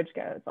my language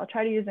goes, I'll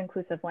try to use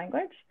inclusive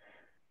language.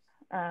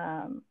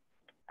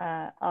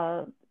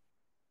 I'll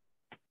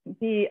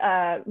be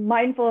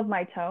mindful of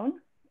my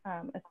tone,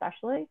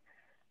 especially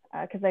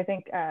because I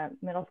think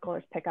middle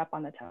schoolers pick up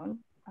on the tone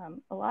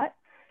a lot.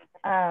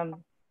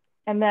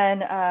 And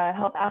then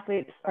help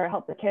athletes or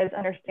help the kids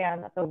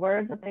understand that the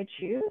words that they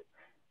choose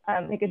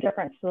make a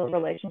difference to the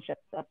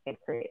relationships that they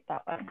create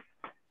that way.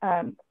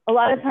 A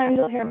lot of times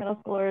you'll hear middle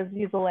schoolers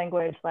use the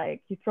language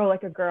like "you throw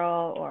like a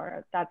girl"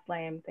 or "that's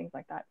lame," things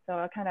like that. So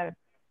I'll kind of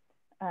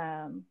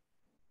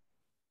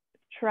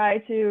try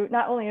to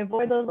not only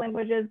avoid those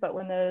languages, but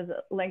when those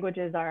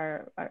languages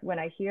when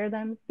I hear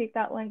them speak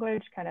that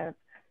language, kind of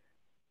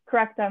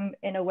correct them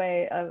in a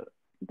way of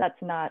that's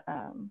not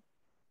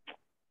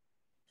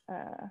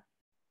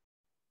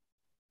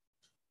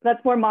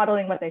that's more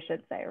modeling what they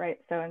should say, right?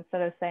 So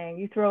instead of saying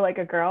 "you throw like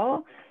a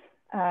girl,"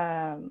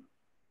 I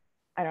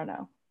don't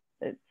know,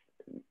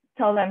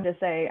 tell them to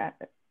say,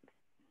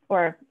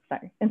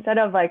 instead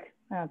of like,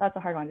 that's a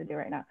hard one to do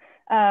right now,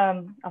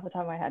 off the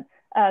top of my head,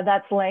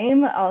 "that's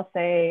lame," I'll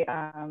say,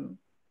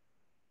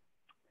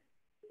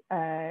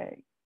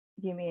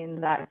 "you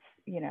mean that's,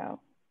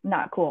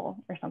 not cool,"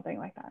 or something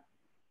like that.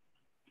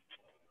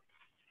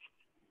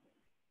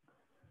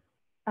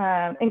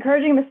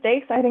 Encouraging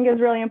mistakes, I think,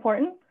 is really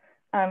important.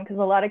 Because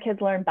a lot of kids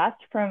learn best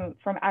from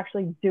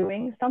actually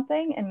doing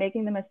something and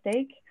making the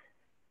mistake.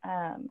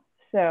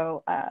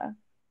 So I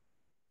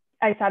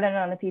sat in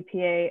on the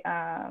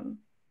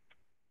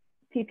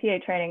PPA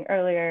training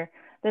earlier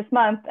this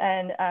month,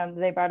 and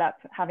they brought up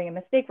having a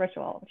mistake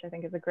ritual, which I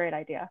think is a great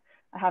idea.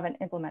 I haven't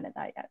implemented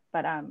that yet,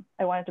 but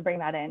I wanted to bring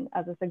that in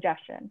as a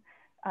suggestion.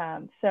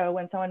 So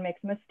when someone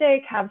makes a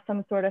mistake, have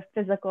some sort of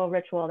physical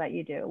ritual that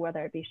you do,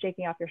 whether it be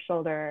shaking off your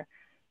shoulder,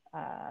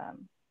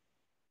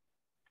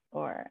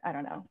 or I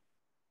don't know,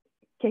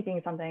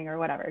 kicking something or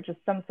whatever,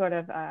 just some sort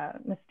of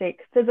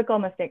physical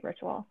mistake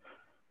ritual.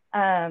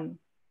 I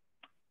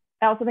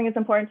also think it's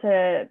important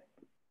to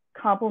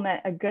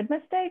compliment a good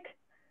mistake,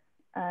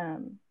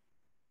 to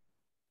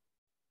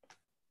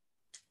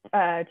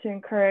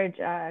encourage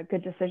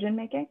good decision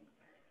making,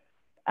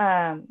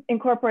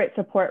 incorporate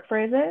support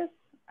phrases.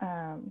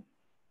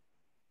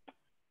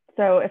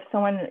 So if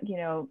someone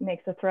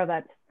makes a throw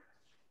that's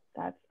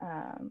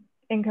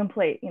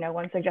incomplete,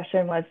 one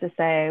suggestion was to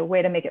say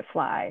 "way to make it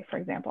fly," for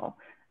example,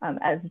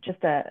 as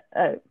just a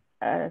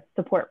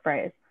support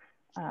phrase,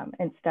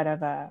 instead of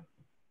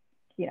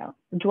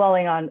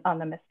dwelling on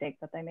the mistake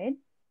that they made.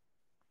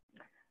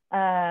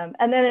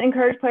 And then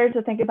encourage players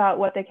to think about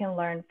what they can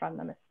learn from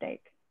the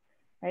mistake,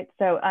 right?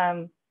 So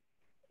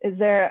is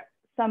there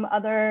some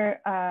other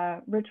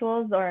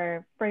rituals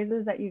or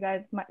phrases that you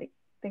guys might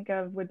think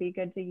of would be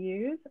good to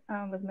use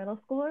with middle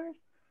schoolers?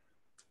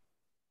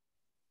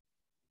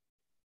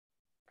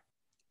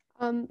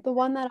 The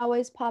one that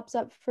always pops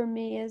up for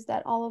me is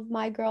that all of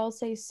my girls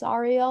say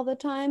sorry all the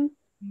time.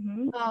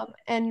 Mm-hmm.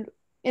 And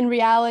in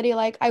reality,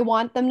 like I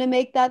want them to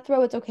make that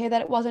throw. It's okay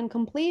that it wasn't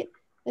complete.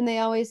 And they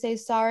always say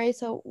sorry.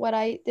 So what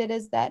I did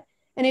is that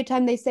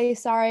anytime they say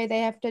sorry,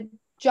 they have to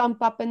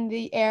jump up in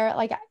the air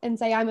like and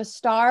say, I'm a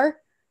star.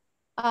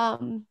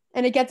 And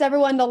it gets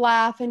everyone to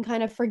laugh and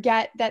kind of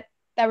forget that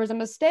there was a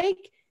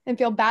mistake and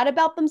feel bad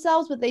about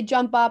themselves, but they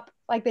jump up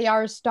like they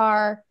are a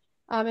star.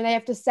 And they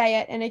have to say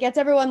it, and it gets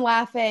everyone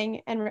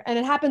laughing, and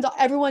it happens.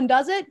 Everyone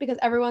does it because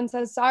everyone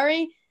says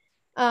sorry.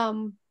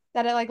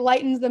 That it like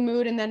lightens the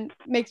mood and then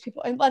makes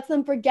people and lets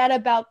them forget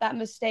about that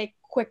mistake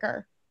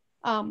quicker.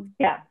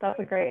 Yeah, that's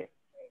a great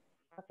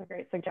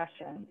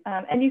suggestion.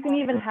 And you can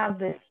even have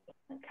this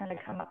kind of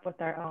come up with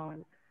their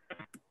own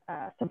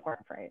support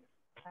phrase,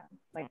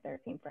 like their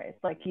team phrase,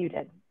 like you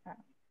did.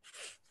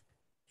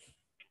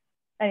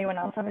 Anyone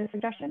else have any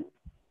suggestions?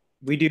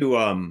 We do.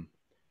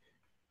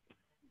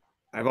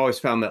 I've always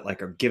found that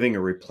like giving a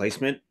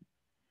replacement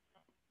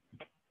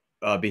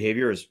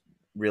behavior is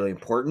really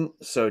important.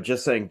 So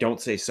just saying don't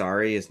say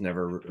sorry is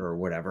never or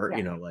whatever, Yeah.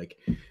 you know, like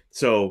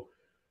so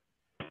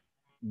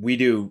we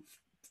do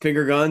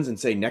finger guns and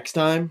say next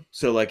time.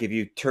 So like if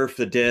you turf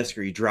the disc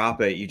or you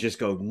drop it, you just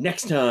go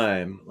next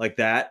time like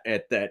that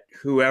at that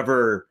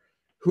whoever's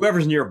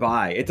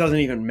nearby. It doesn't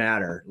even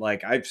matter.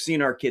 Like I've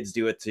seen our kids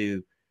do it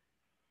to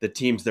the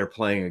teams they're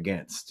playing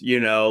against, you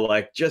know,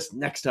 like just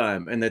next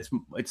time. And it's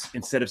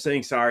instead of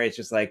saying sorry, it's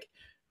just like,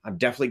 I'm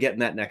definitely getting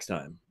that next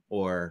time.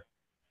 Or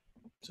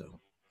so.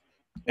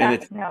 And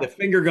the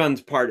finger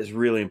guns part is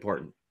really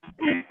important.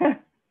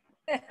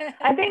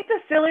 I think the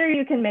sillier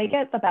you can make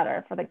it, the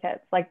better for the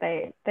kids. Like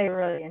they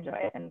really enjoy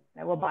it and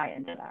they will buy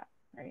into that,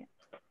 right?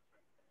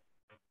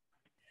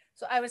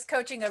 So I was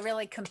coaching a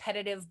really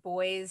competitive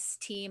boys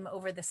team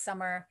over the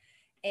summer,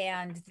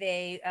 and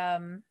they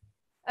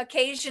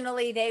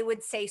occasionally they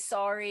would say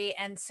sorry,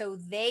 and so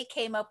they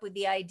came up with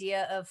the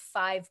idea of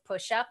 5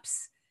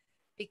 push-ups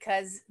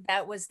because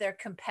that was their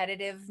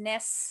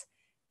competitiveness,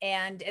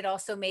 and it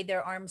also made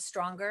their arms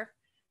stronger.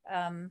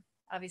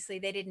 Obviously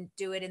they didn't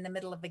do it in the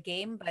middle of a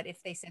game, but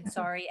if they said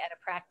sorry at a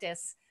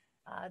practice,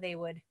 they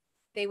would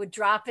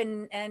drop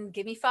and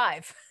give me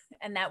 5,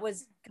 and that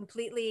was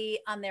completely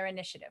on their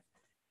initiative.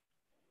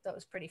 So it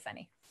was pretty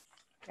funny.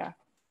 Yeah.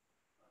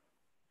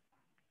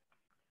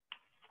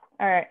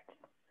 All right.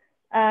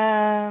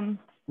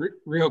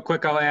 Real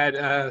quick, I'll add,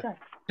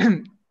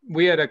 sure.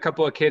 We had a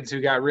couple of kids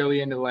who got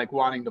really into like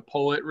wanting to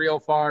pull it real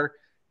far.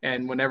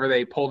 And whenever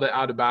they pulled it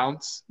out of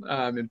bounds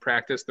in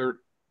practice,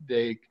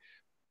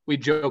 we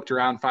joked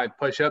around 5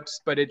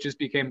 push-ups, but it just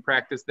became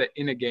practice that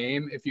in a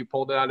game, if you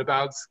pulled it out of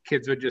bounds,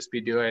 kids would just be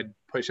doing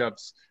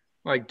push-ups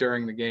like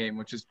during the game,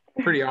 which is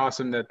pretty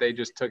awesome that they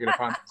just took it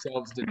upon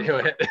themselves to do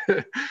it.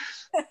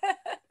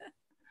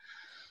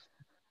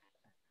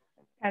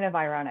 Kind of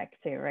ironic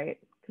too, right?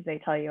 Because they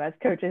tell you as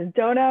coaches,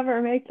 don't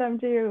ever make them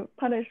do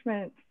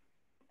punishments,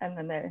 and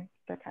then they're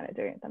kind of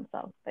doing it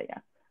themselves. But yeah.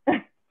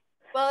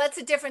 Well, that's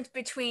a difference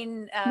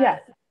between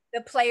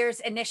the player's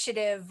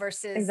initiative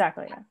versus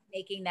exactly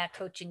making that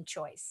coaching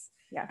choice.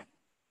 Yeah.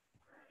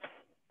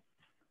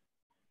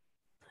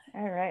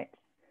 All right.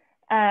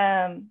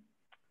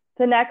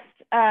 The next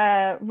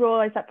rule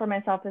I set for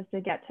myself is to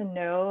get to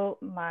know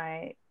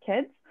my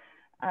kids.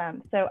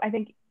 So I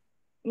think,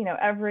 you know,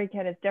 every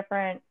kid is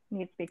different,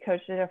 needs to be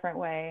coached a different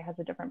way, has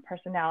a different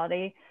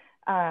personality.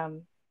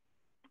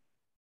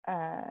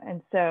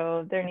 And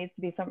so there needs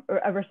to be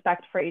a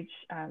respect for each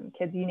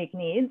kid's unique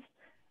needs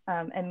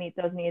and meet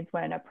those needs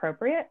when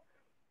appropriate.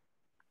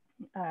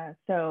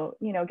 So,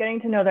 you know,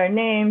 getting to know their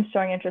names,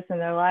 showing interest in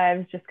their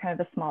lives, just kind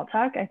of the small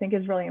talk, I think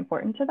is really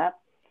important to them.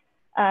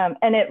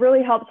 And it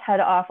really helps head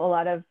off a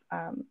lot of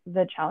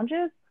the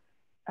challenges,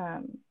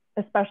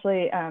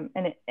 especially, and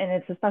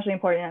it's especially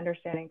important in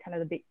understanding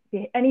kind of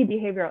any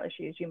behavioral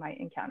issues you might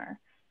encounter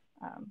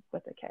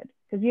with a kid,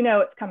 because you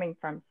know it's coming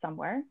from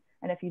somewhere.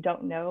 And if you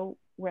don't know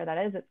where that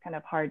is, it's kind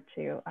of hard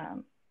to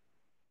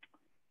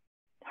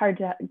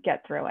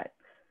get through it.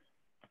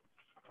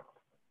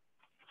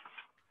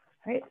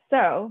 All right,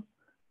 so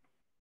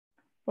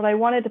what I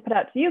wanted to put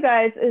out to you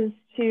guys is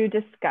to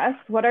discuss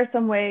what are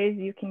some ways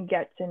you can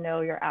get to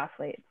know your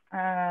athletes.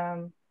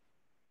 And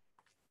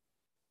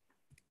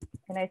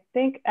I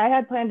think I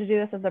had planned to do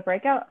this as a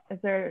breakout.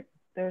 There's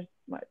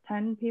what,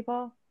 10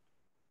 people?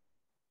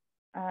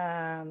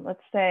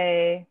 Let's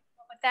say.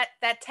 But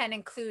that 10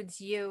 includes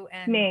you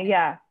and me,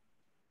 yeah.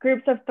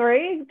 Groups of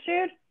 3,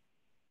 Jude?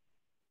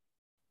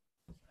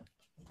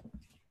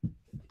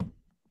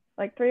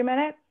 Like 3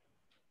 minutes?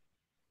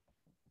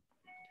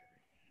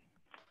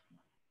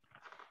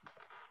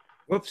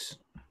 Whoops.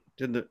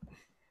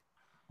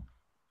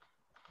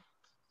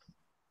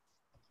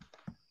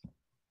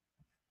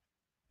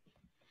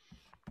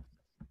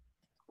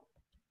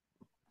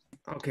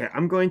 Okay,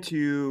 I'm going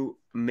to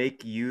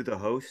make you the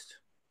host.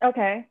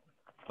 Okay,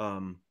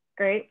 Um,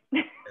 great.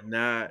 and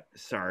that,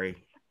 sorry,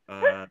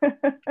 I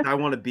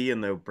want to be in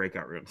the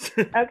breakout rooms.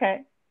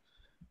 Okay.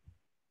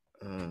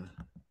 uh,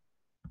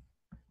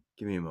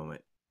 give me a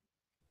moment,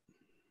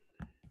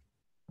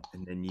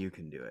 and then you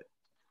can do it.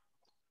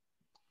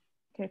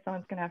 Okay,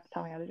 someone's gonna have to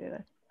tell me how to do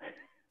this.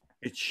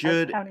 It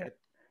should Counting it.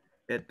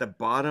 at the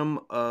bottom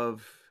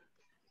of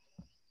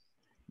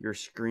your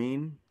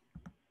screen,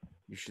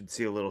 you should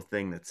see a little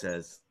thing that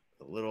says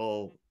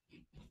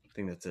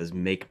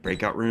make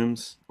breakout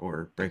rooms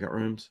or breakout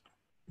rooms.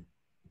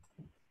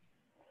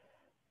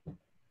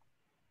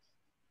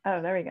 Oh,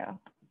 there we go.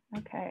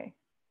 Okay.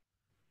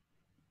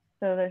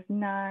 So there's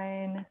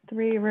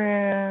 3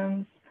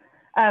 rooms.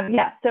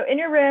 Yeah, so in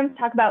your rooms,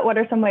 talk about what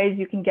are some ways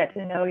you can get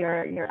to know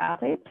your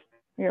athletes,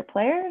 your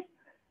players.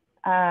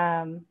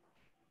 And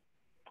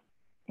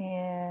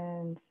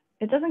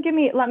it doesn't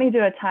let me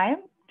do a time.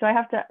 Do I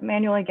have to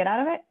manually get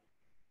out of it?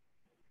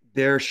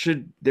 There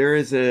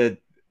is a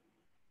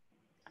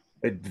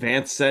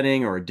advanced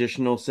setting or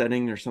additional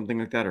setting or something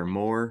like that or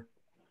more.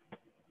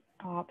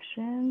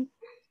 Options.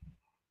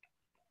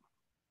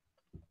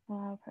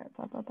 Okay,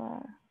 blah, blah,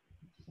 blah.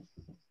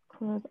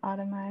 Close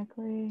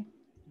automatically.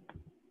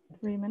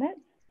 3 minutes.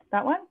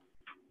 That one?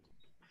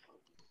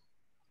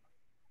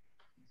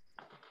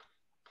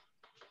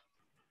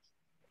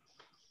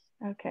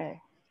 Okay.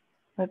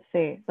 Let's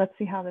see. Let's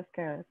see how this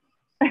goes.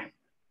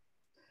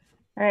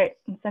 All right,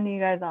 I'm sending you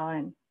guys all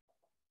in.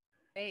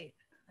 Great.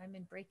 I'm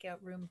in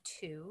breakout room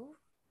 2.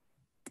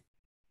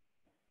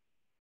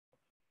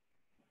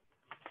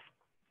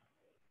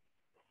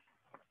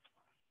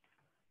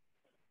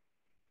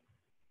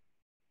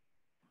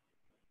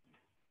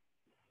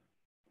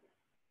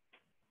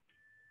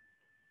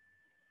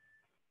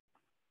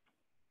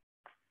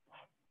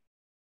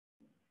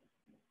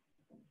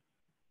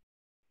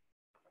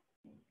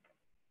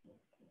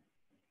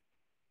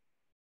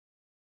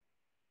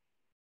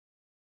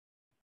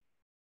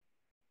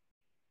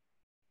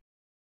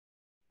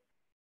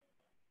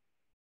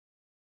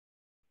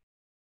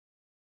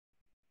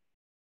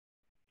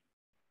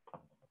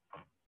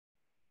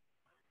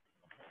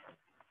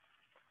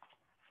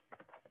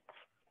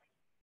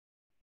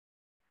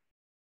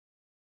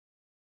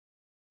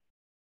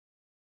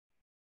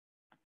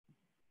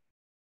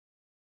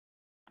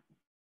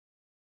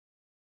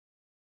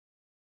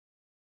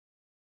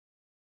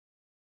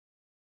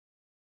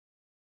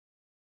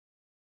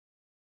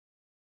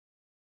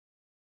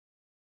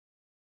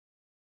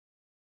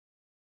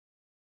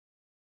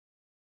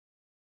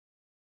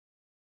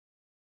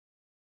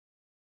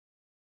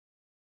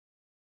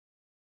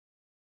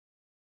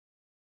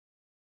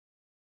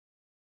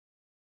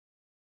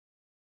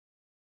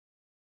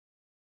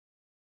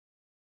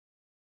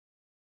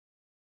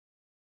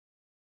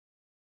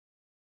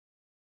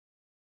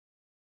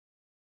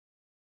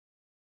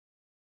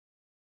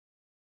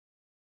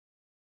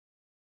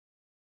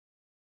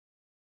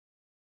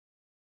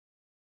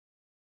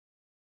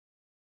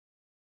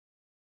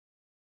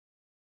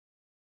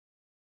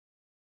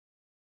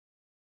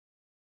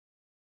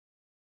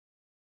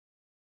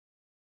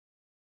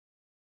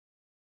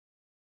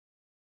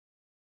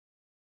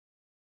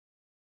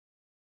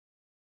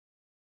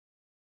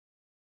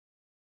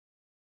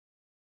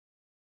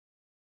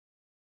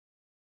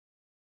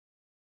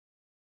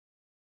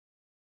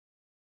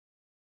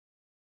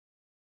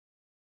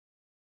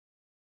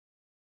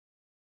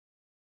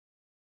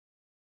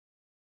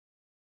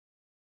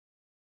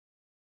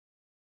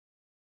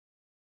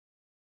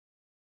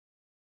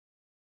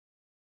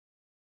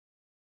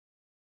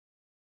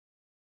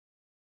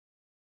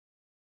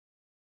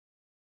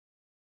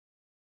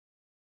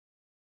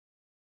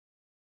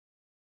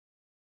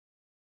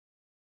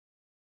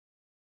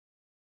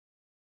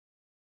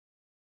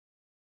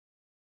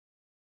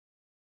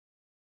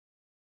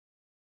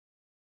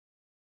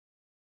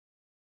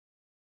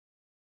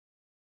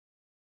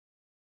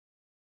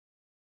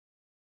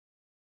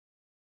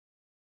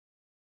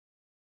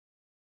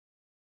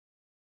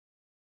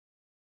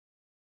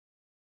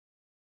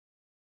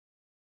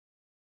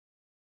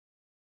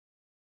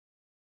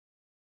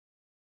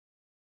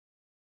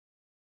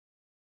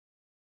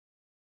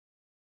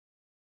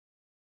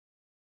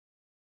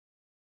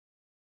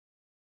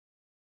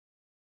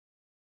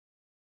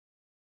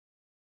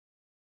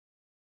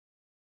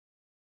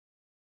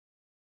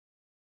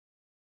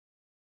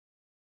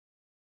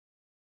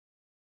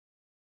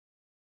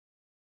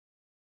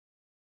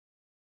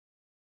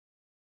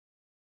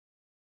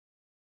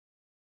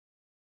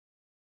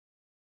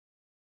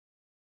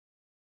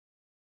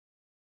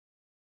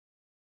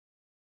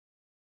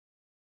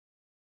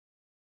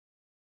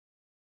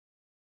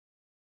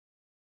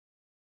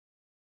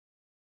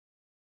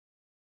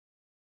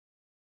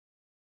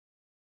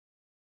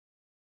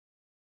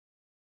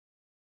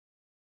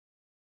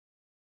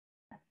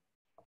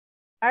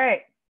 All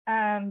right.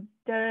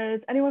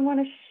 Does anyone want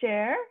to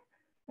share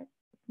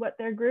what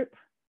their group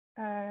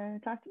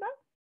talked about?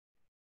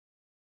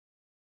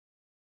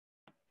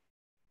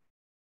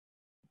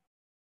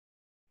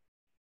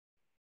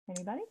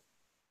 Anybody?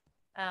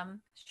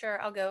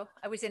 Sure, I'll go.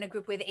 I was in a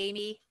group with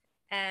Amy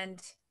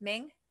and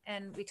Ming,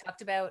 and we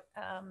talked about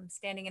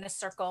standing in a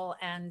circle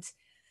and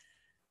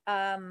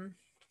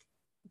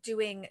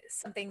doing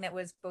something that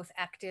was both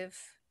active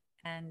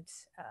and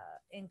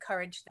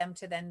encourage them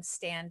to then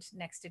stand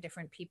next to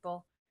different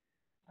people.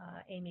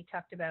 Amy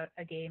talked about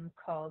a game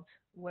called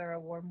Where a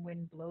Warm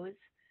Wind Blows,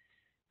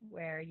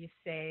 where you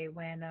say,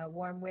 when a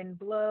warm wind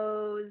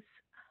blows,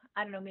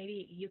 I don't know,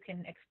 maybe you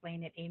can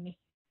explain it, Amy.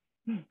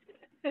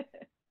 So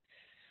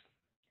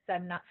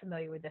I'm not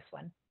familiar with this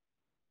one.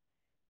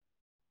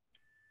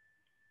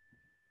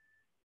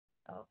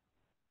 Oh,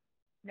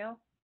 no?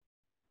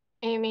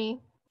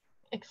 Amy,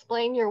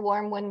 explain your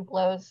warm wind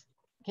blows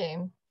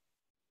game.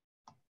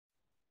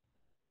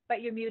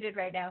 But you're muted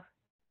right now.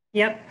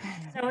 Yep.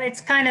 So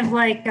it's kind of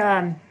like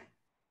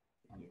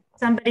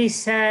somebody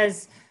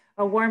says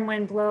a warm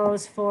wind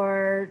blows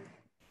for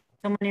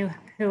someone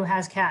who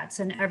has cats,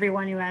 and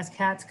everyone who has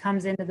cats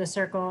comes into the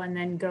circle and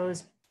then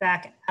goes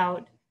back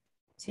out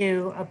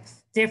to a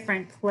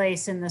different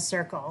place in the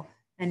circle.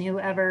 And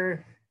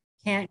whoever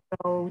can't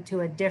go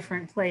to a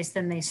different place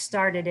than they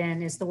started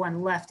in is the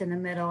one left in the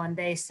middle, and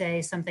they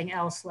say something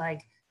else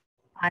like,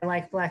 I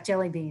like black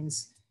jelly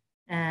beans.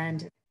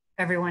 And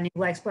everyone who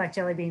likes black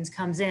jelly beans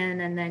comes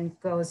in and then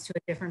goes to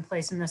a different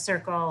place in the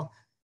circle.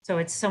 So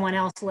it's someone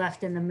else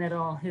left in the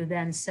middle who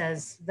then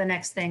says the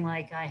next thing,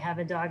 like, I have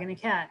a dog and a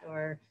cat,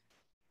 or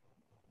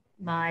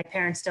my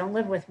parents don't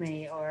live with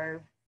me,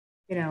 or,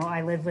 you know,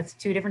 I live with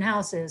 2 different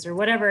houses, or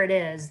whatever it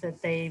is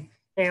that they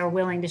are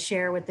willing to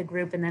share with the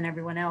group, and then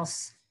everyone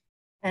else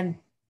and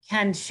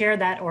can share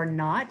that or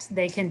not.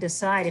 They can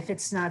decide if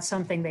it's not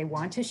something they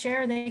want to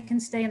share, they can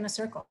stay in the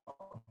circle.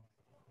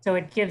 So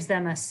it gives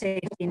them a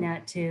safety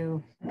net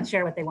to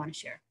share what they want to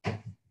share.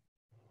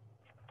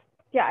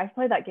 Yeah, I've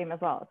played that game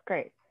as well. It's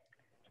great.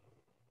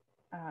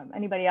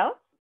 Anybody else?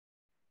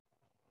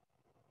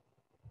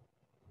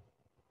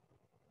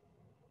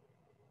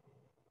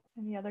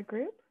 Any other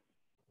group?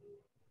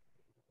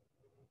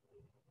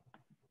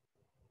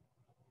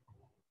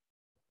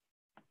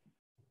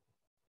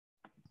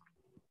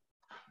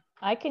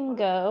 I can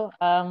go.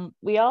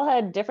 We all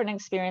had different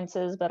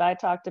experiences, but I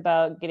talked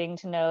about getting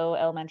to know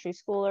elementary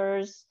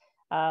schoolers.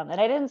 And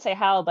I didn't say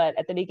how, but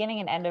at the beginning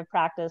and end of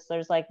practice,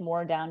 there's like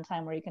more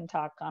downtime where you can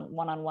talk on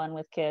one-on-one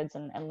with kids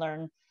and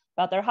learn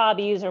about their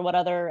hobbies or what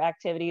other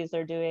activities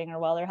they're doing, or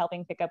while they're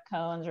helping pick up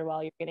cones, or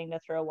while you're getting to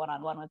throw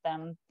one-on-one with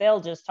them. They'll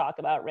just talk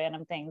about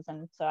random things.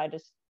 And so I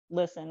just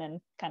listen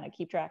and kind of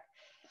keep track.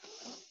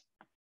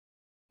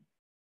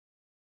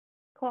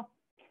 Cool.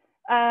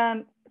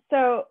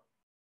 So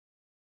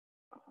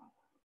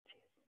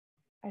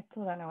I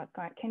still don't know what's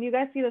going on. Can you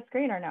guys see the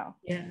screen or no?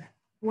 Yeah.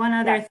 One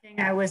other thing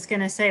I was going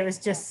to say was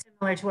just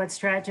similar to what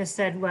Strat just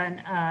said when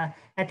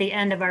at the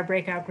end of our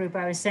breakout group,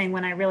 I was saying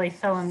when I really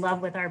fell in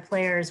love with our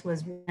players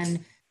was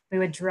when we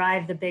would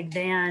drive the big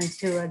van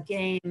to a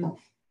game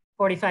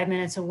 45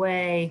 minutes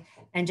away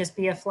and just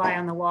be a fly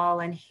on the wall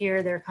and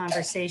hear their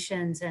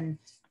conversations. And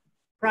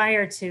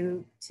prior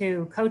to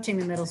coaching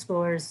the middle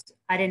schoolers,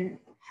 I didn't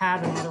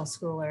have a middle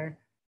schooler,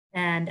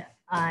 and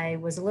I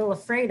was a little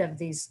afraid of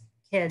these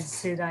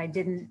kids that I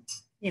didn't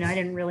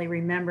really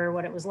remember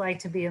what it was like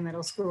to be a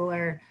middle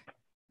schooler,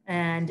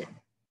 and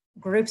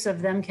groups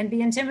of them can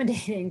be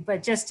intimidating,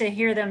 but just to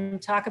hear them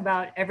talk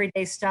about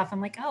everyday stuff, I'm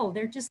like, oh,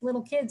 they're just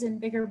little kids in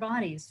bigger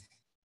bodies.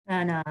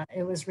 And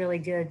it was really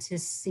good to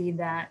see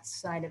that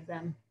side of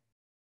them.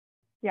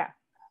 Yeah.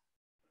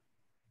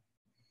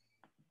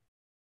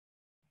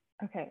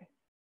 Okay,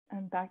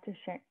 I'm back to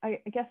share.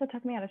 I guess it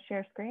took me out of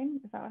share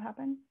screen. Is that what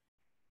happened?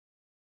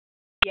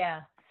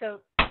 Yeah, so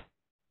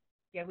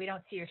yeah, we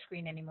don't see your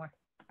screen anymore.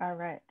 All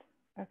right,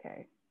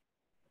 okay.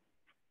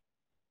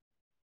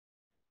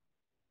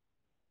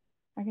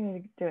 I'm gonna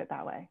do it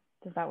that way.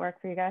 Does that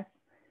work for you guys?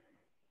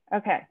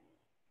 Okay.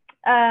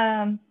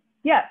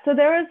 Yeah, so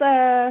there was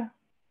a,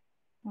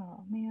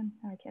 oh man,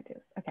 I can't do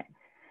this. Okay.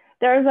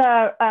 There's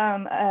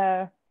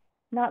a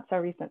not so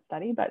recent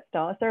study, but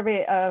still a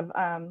survey of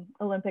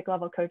Olympic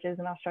level coaches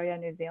in Australia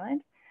and New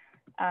Zealand.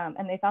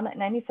 And they found that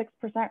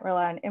 96%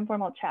 rely on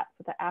informal chats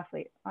with the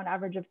athletes on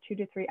average of 2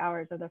 to 3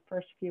 hours of the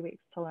first few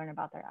weeks to learn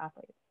about their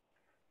athletes.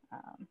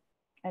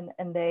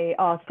 And they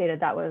all stated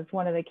that was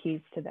one of the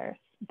keys to their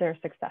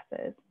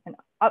successes. And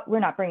we're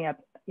not bringing up,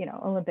 you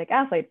know, Olympic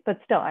athletes, but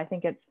still, I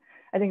think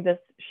this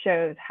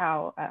shows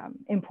how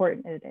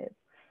important it is.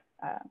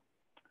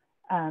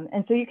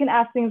 And so you can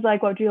ask things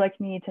like, what would you like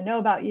me to know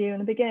about you in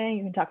the beginning?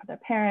 You can talk with their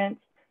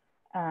parents.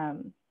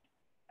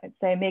 I'd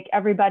say make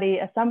everybody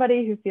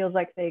somebody who feels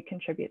like they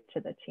contribute to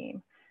the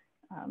team.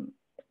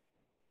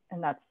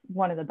 And that's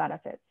one of the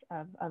benefits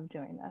of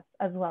doing this,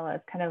 as well as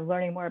kind of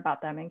learning more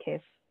about them in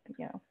case,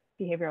 you know,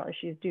 behavioral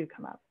issues do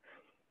come up.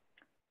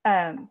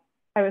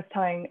 I was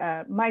telling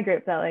my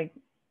group that, like,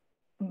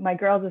 my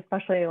girls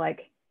especially,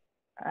 like,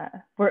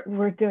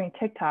 we're doing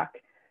TikTok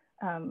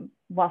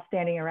while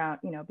standing around,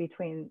 you know,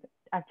 between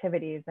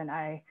activities, and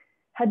I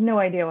had no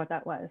idea what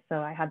that was. So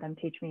I had them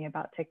teach me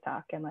about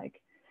TikTok, and,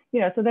 like, you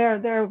know, so there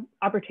are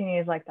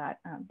opportunities like that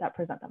that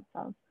present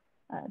themselves.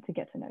 to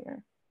get to know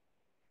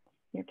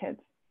your kids.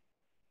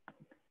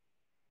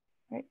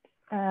 Right.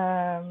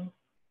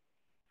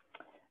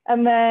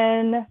 And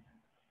then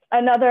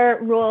another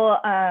rule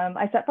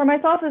I set for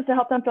myself is to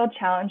help them feel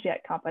challenged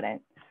yet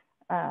competent.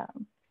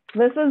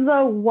 This is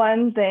the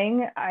one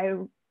thing I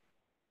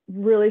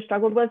really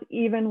struggled with,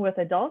 even with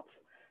adults,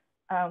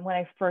 when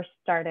I first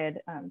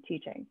started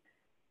teaching.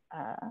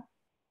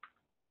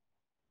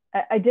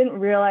 I didn't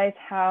realize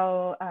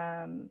how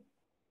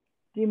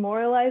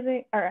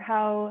demoralizing, or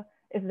how,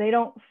 if they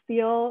don't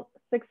feel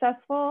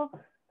successful,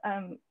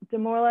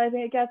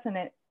 demoralizing it gets, and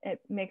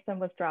it makes them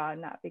withdraw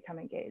and not become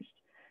engaged.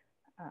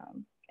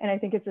 And I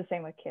think it's the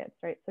same with kids,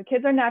 right? So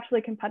kids are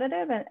naturally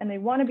competitive and they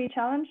want to be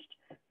challenged,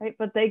 right?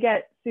 But they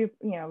get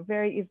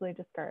very easily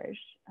discouraged.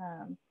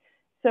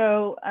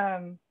 So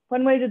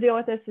one way to deal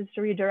with this is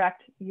to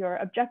redirect your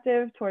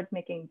objective towards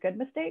making good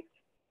mistakes.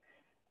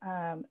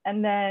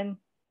 And then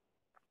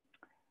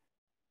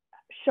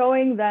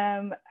showing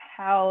them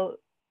how,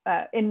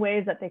 in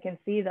ways that they can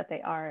see that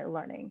they are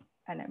learning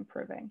and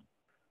improving.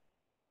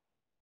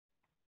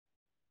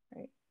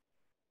 Right.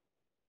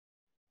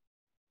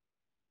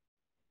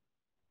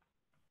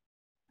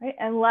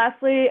 And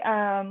lastly,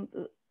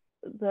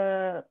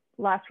 the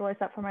last rule I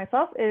set for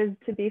myself is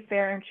to be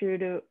fair and true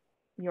to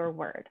your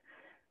word.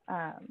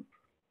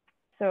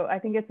 So I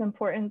think it's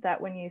important that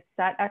when you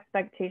set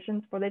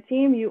expectations for the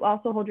team, you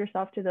also hold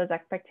yourself to those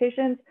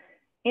expectations,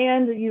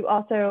 and you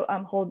also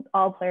hold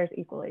all players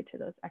equally to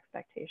those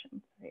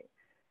expectations. Right?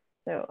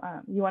 So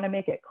you want to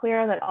make it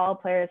clear that all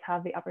players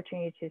have the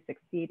opportunity to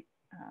succeed,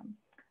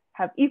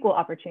 have equal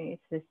opportunities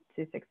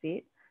to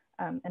succeed,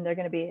 and they're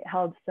going to be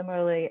held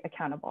similarly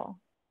accountable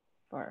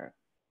for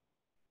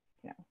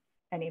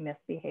any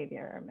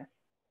misbehavior or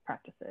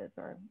mispractices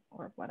or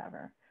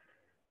whatever,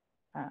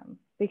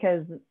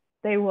 because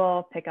they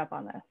will pick up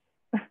on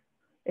this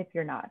if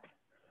you're not.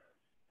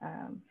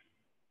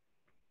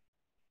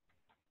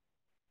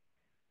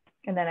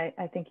 And then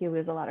I think you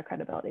lose a lot of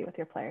credibility with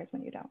your players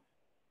when you don't.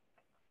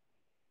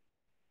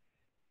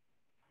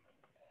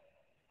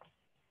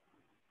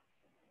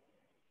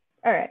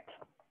 All right,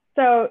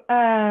 so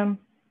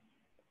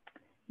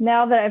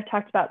now that I've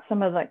talked about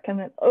some of the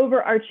kind of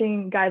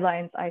overarching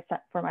guidelines I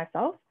set for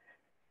myself,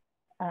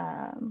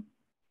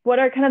 what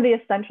are kind of the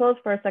essentials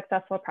for a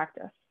successful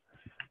practice?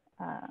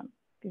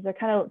 These are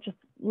kind of just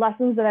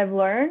lessons that I've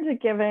learned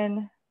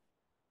given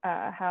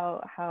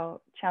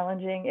how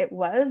challenging it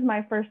was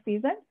my first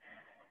season.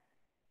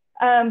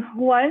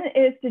 One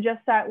is to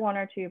just set 1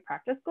 or 2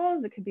 practice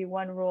goals. It could be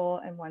 1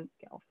 rule and 1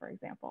 skill, for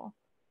example.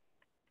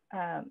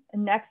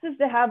 Next is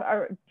to have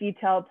a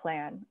detailed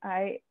plan.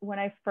 When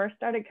I first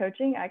started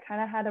coaching, I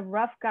kind of had a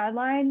rough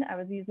guideline. I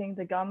was using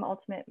the GUM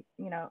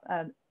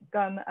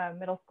GUM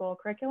middle school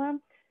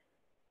curriculum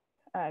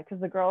because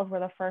the girls were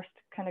the first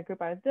kind of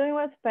group I was dealing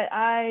with, but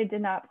I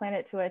did not plan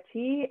it to a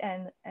T,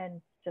 and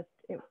just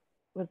it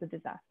was a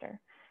disaster.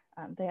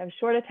 They have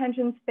short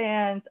attention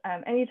spans.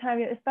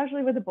 Anytime,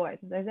 especially with the boys,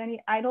 if there's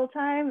any idle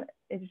time,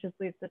 it just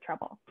leads to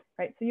trouble,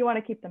 right? So you want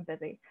to keep them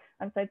busy.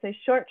 So I'd say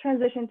short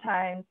transition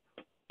times,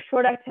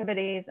 short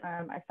activities.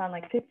 I found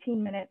like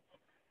 15 minutes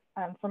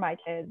for my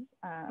kids,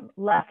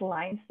 less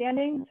line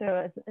standing.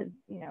 So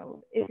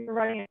if you're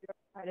running,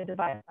 try to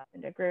divide up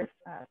into groups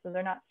so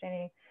they're not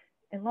standing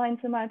in line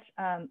so much,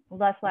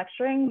 less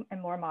lecturing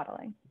and more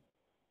modeling.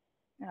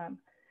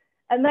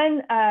 And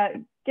then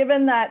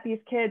given that these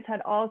kids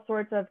had all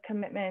sorts of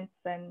commitments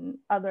and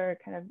other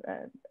kind of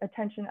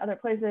attention other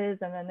places,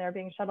 and then they're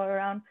being shuttled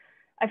around,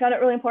 I found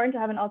it really important to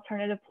have an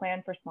alternative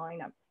plan for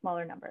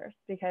smaller numbers,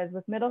 because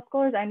with middle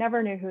schoolers, I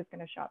never knew who was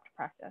going to show up to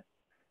practice.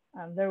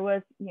 There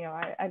was,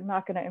 I'm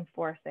not going to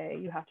enforce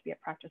you have to be at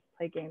practice to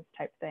play games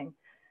type thing.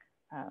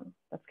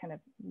 That's kind of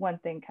one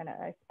thing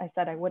I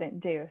said I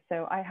wouldn't do.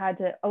 So I had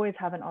to always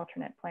have an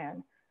alternate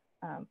plan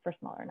for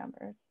smaller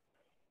numbers.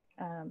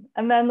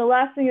 And then the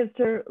last thing is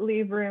to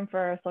leave room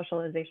for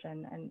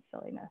socialization and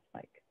silliness.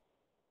 Like,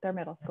 they're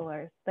middle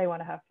schoolers, they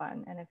want to have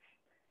fun, and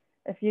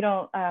if you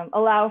don't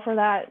allow for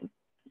that,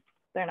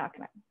 they're not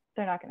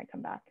gonna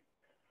come back.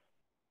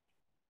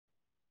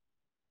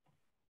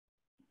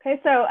 Okay,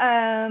 so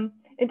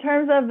in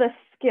terms of the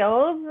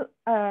skills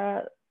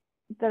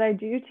that I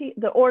do teach,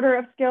 the order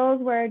of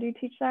skills where I do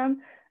teach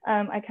them,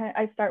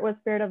 I start with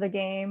spirit of the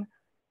game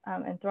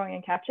and throwing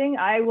and catching.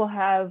 I will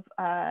have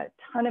a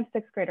ton of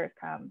 6th graders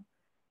come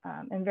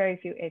and very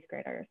few 8th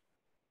graders.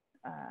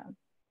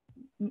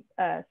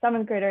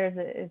 7th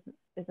graders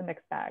is a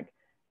mixed bag.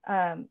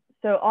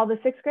 So all the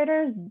 6th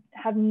graders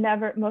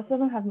most of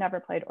them have never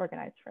played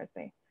organized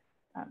Frisbee.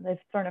 They've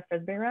thrown a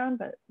Frisbee around,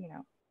 but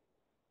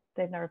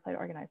they've never played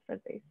organized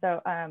Frisbee.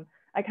 So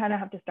I kind of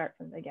have to start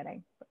from the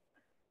beginning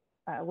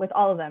with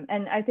all of them.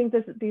 And I think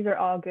these are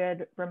all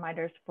good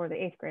reminders for the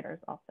 8th graders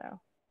also.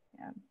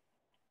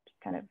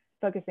 Just kind of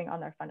focusing on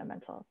their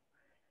fundamentals.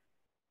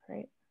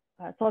 Great.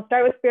 So I'll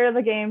start with spirit of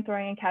the game,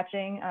 throwing and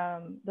catching.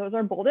 Those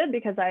are bolded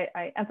because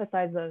I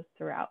emphasize those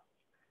throughout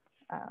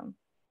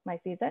my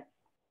season.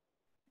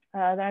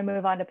 Then I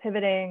move on to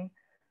pivoting,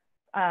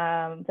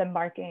 then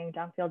marking,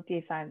 downfield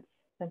defense,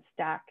 then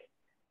stack,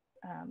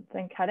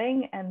 then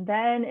cutting, and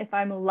then if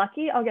I'm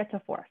lucky, I'll get to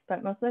force.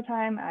 But most of the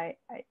time,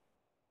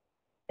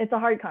 it's a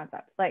hard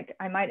concept. Like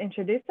I might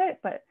introduce it,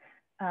 but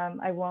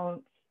I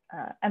won't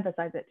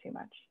emphasize it too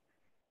much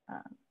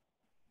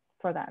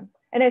for them.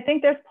 And I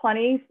think there's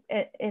plenty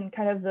in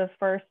kind of the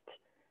first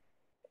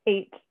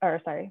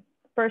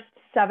first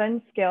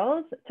 7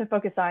 skills to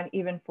focus on,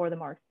 even for the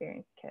more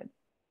experienced kids.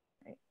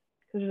 Right?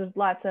 Because there's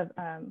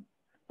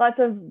lots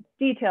of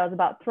details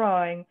about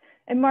throwing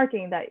and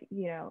marking that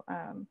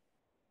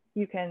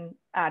you can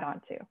add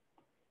on to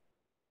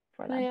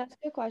for them. Can I ask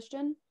you a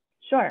question?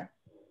 Sure.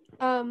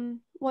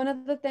 One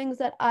of the things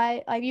that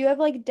I like, you have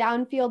like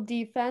downfield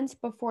defense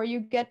before you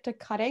get to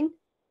cutting.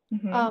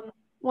 Mm-hmm.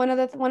 One of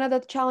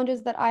the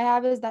challenges that I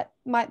have is that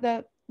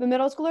the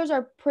middle schoolers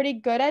are pretty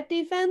good at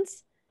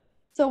defense.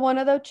 So one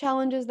of the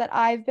challenges that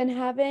I've been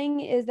having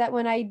is that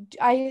when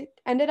I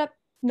ended up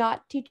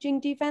not teaching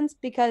defense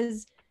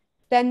because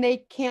then they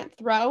can't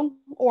throw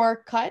or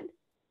cut.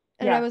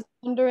 And I was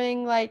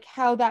wondering like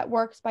how that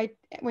works by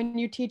when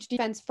you teach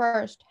defense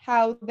first,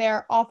 how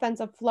their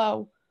offensive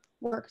flow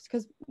works.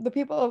 Because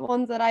the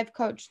ones that I've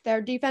coached,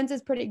 their defense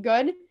is pretty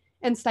good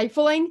and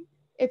stifling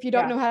if you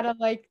don't know how to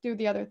like do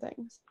the other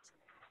things.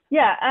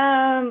 Yeah,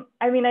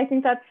 I mean, I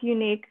think that's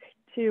unique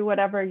to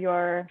whatever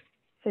your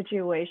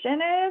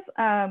situation is.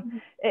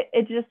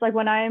 It's just like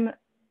when I'm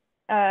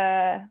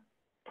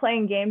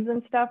playing games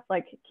and stuff,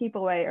 like keep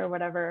away or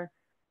whatever,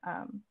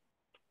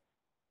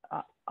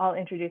 I'll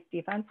introduce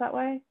defense that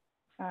way.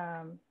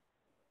 So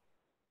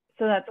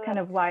that's kind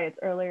of why it's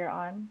earlier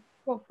on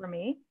for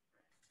me.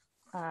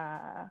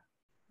 And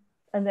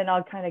then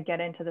I'll kind of get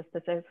into the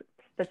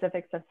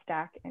specifics of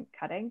stack and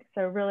cutting.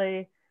 So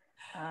really,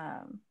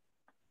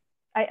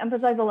 I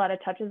emphasize a lot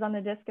of touches on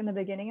the disc in the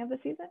beginning of the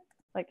season,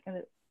 like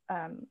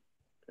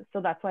so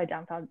that's why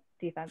downfield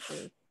defense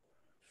is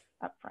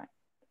up front,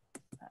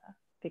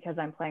 because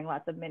I'm playing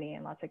lots of mini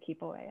and lots of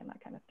keep away and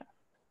that kind of stuff.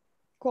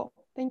 Cool,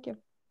 thank you.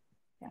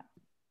 Yeah.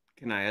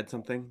 Can I add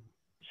something?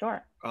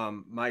 Sure.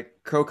 My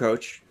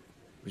co-coach,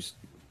 who's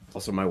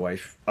also my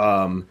wife,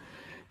 one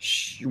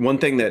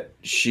thing that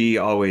she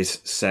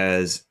always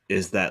says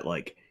is that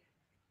like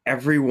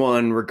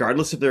everyone,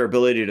 regardless of their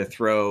ability to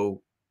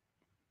throw,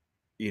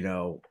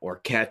 or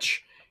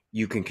catch,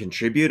 you can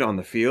contribute on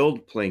the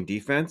field playing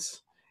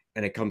defense,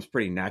 and it comes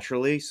pretty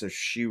naturally. So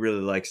she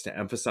really likes to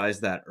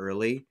emphasize that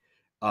early,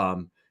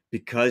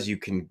 because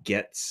it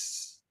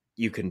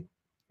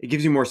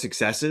gives you more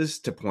successes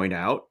to point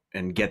out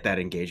and get that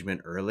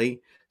engagement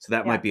early. So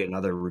that might be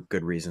another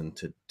good reason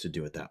to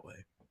do it that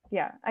way.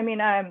 Yeah, I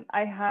mean, I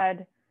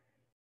had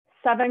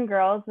 7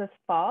 girls this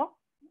fall,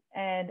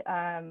 and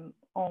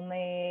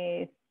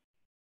only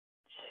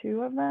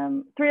 3 of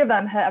them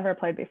had ever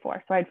played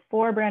before. So I had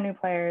 4 brand new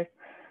players,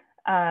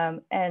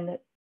 and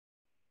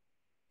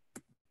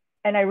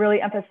I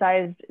really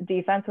emphasized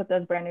defense with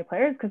those brand new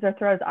players because their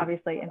throws,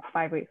 obviously, in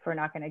 5 weeks, we're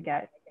not going to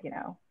get,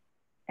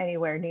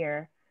 anywhere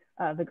near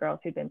the girls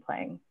who'd been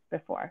playing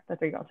before, the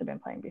 3 girls who'd been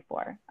playing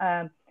before.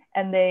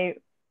 And they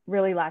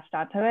really latched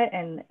onto it.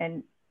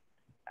 And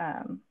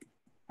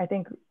I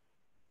think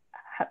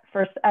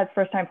as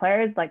first-time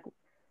players, like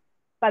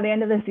by the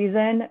end of the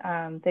season,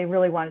 they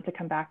really wanted to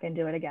come back and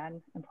do it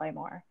again and play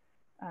more.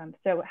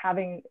 So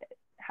having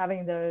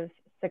those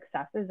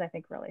successes, I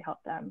think, really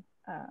helped them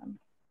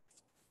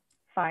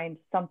find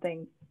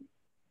something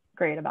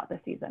great about the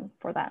season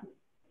for them,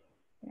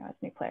 as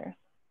new players.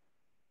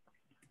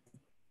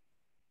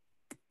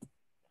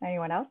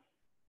 Anyone else?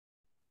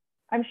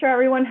 I'm sure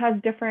everyone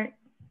has different,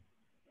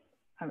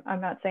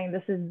 I'm not saying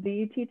this is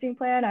the teaching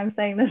plan. I'm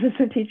saying this is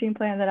the teaching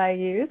plan that I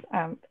use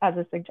as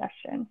a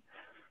suggestion.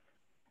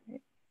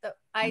 So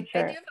I do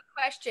have a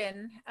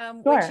question, Sure.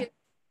 which is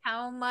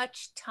how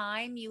much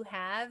time you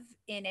have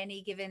in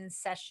any given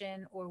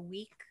session or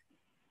week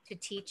to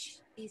teach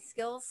these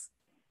skills?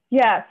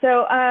 Yeah,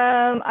 so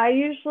I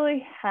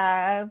usually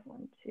have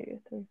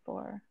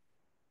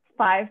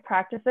 5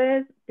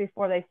 practices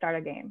before they start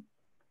a game.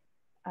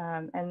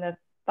 And the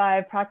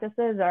 5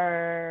 practices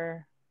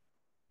are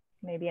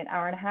maybe an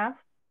hour and a half.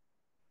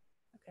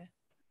 Okay.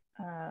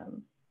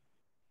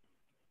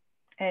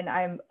 And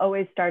I'm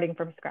always starting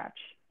from scratch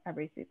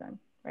every season,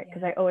 right?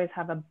 Because I always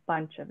have a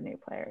bunch of new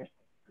players.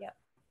 Yep.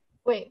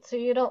 Wait, so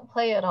you don't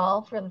play at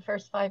all for the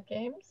first 5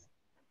 games?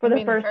 For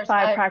the first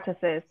 5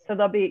 practices. So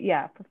they'll be,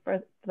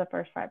 for the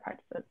first 5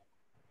 practices.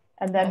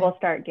 And then we'll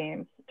start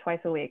games twice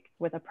a week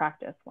with a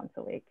practice once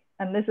a week.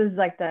 And this is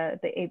like the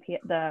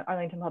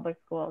Arlington Public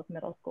Schools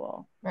middle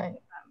school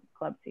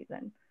club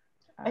season.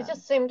 I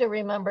just seem to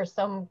remember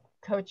some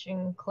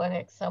coaching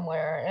clinic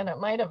somewhere, and it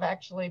might have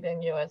actually been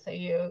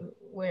USAU,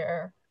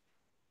 where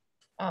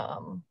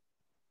I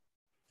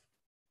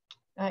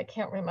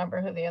can't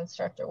remember who the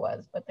instructor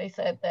was, but they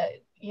said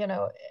that,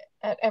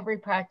 at every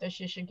practice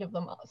you should give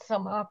them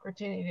some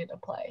opportunity to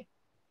play,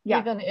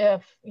 even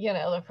if,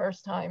 the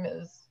first time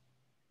is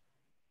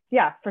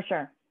for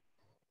sure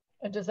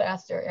a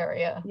disaster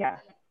area.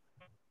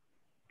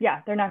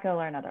 They're not going to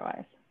learn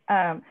otherwise.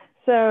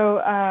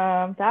 So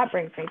that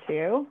brings me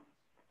to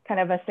kind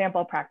of a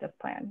sample practice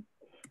plan.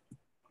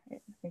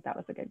 think that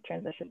was a good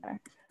transition there.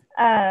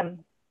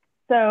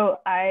 So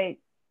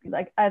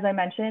as I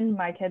mentioned,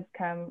 my kids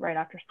come right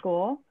after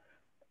school.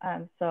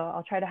 So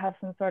I'll try to have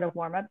some sort of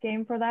warm-up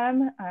game for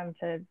them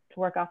to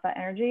work off that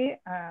energy,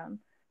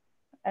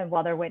 and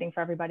while they're waiting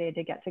for everybody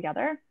to get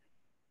together.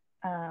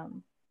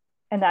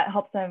 And that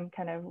helps them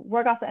kind of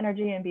work off the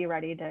energy and be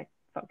ready to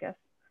focus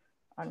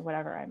on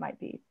whatever I might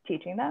be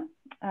teaching them.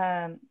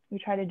 We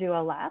try to do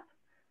a lap,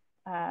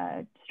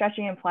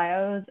 stretching and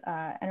plyos,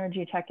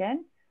 energy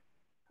check-in,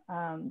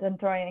 then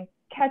throwing in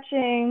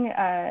catching,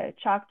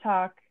 chalk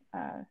talk,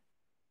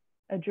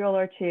 a drill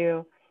or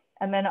two,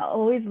 and then I'll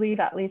always leave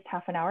at least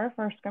half an hour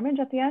for a scrimmage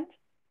at the end.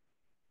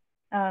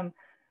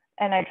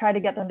 And I try to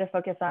get them to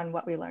focus on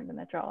what we learned in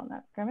the drill in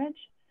that scrimmage.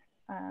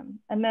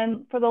 And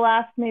then for the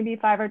last maybe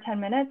 5 or 10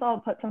 minutes, I'll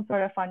put some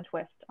sort of fun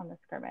twist on the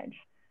scrimmage.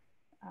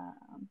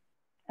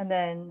 And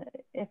then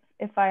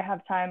if I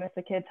have time, if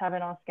the kids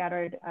haven't all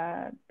scattered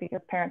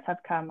because parents have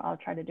come, I'll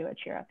try to do a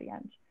cheer at the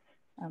end.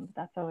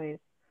 That's always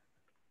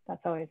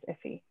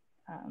iffy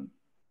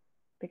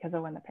because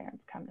of when the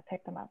parents come to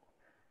pick them up.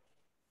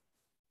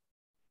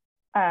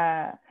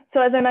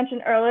 So as I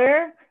mentioned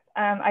earlier,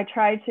 I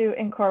try to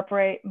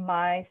incorporate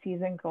my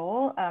season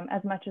goal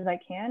as much as I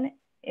can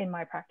in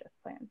my practice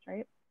plans,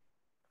 right?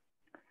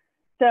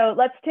 So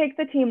let's take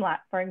the team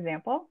lap, for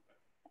example.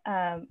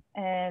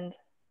 And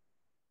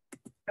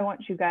I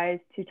want you guys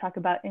to talk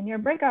about in your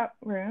breakout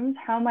rooms,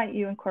 how might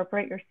you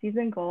incorporate your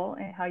season goal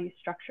and how you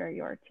structure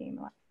your team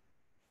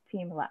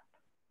lap.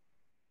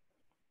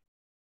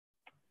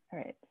 All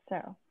right,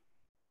 so.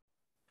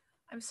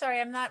 I'm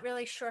sorry, I'm not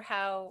really sure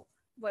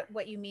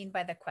what you mean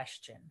by the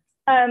question.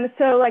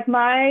 So like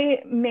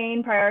my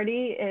main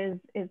priority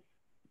is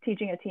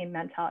teaching a team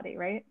mentality,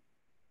 right?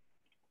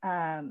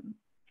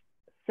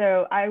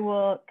 So I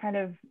will kind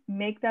of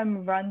make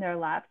them run their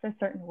laps a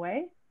certain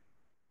way.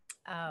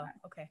 Oh,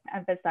 okay.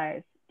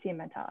 Emphasize team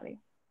mentality.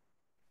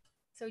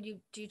 So do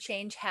you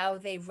change how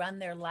they run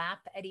their lap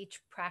at each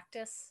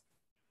practice?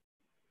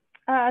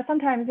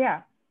 Sometimes,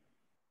 yeah.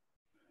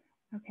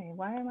 Okay,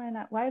 why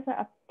is the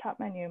up top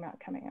menu not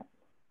coming up?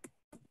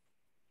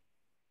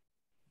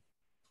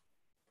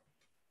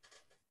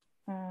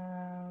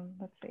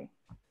 Let's see.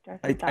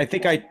 I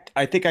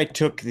think I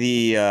took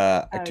the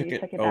I took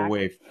it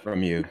away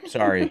from you.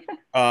 Sorry.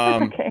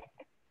 Okay.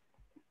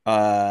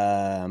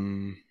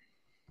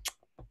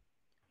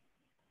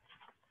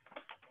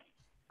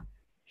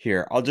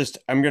 Here, I'm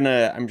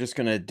just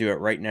gonna do it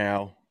right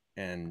now,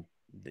 and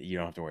you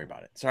don't have to worry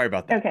about it. Sorry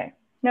about that. Okay,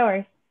 no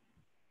worries.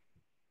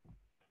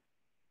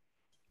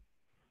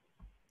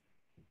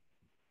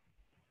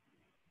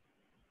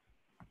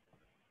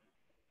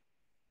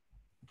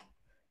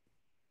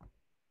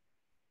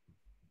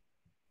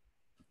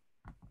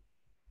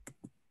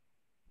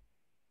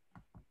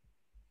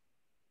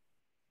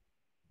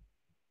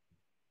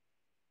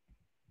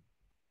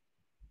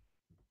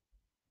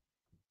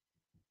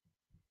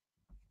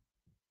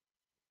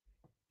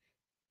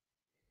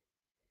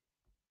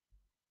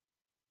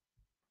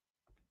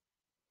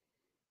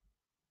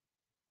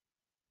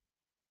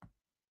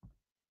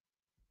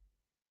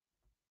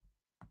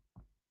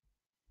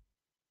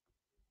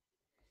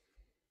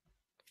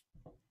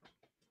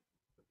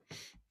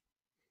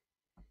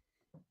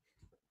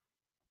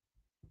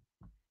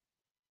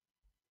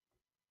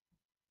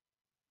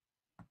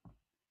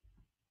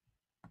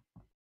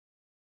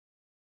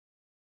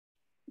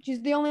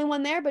 She's the only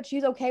one there, but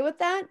she's okay with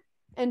that.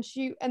 And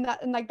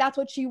that's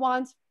what she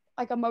wants,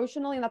 like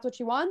emotionally, and that's what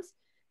she wants.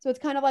 So it's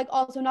kind of like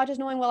also not just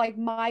knowing what like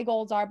my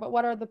goals are, but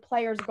what are the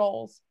players'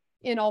 goals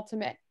in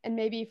ultimate. And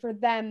maybe for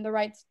them, the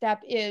right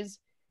step is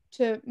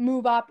to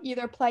move up,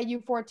 either play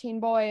U14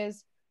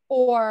 boys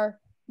or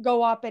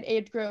go up at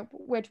age group,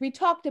 which we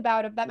talked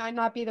about. If that might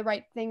not be the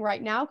right thing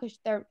right now because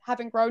they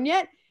haven't grown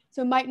yet.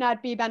 So it might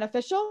not be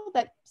beneficial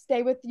that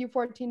stay with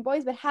U14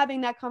 boys, but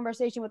having that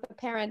conversation with the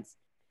parents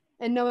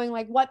and knowing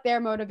like what their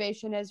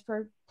motivation is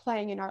for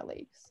playing in our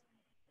leagues.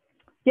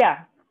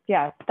 Yeah,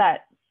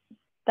 that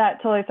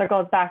totally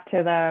circles back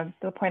to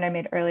the point I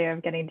made earlier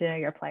of getting to know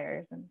your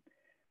players and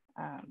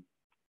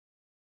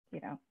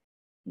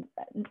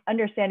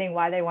understanding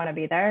why they want to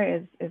be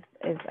there is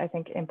I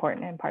think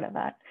important and part of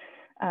that.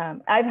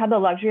 I've had the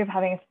luxury of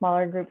having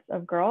smaller groups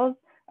of girls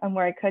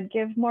where I could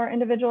give more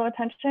individual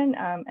attention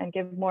and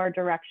give more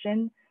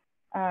direction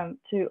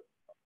to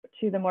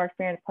the more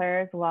experienced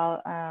players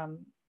while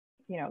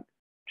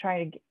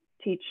trying to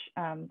teach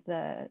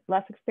the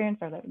less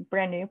experienced or the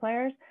brand new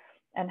players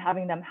and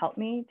having them help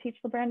me teach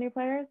the brand new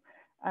players.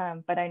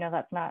 But I know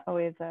that's not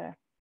always I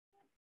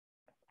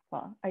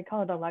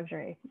call it a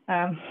luxury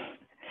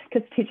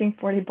because teaching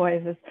 40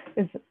 boys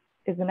is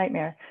a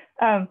nightmare.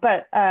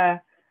 But I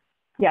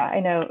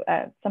know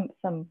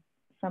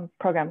some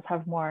programs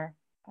have more,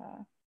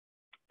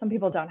 some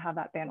people don't have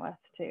that bandwidth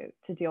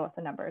to deal with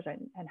the numbers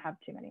and have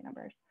too many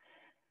numbers.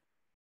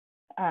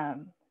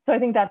 So I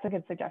think that's a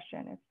good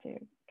suggestion, is to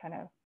kind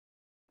of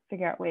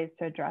figure out ways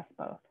to address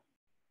both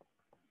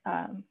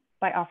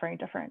by offering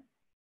different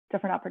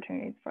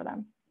opportunities for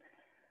them.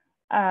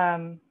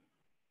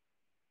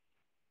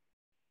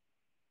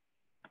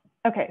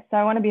 Okay, so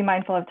I want to be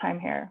mindful of time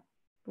here.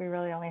 We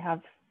really only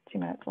have 2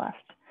 minutes left.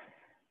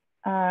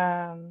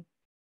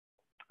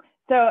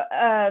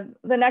 The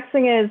next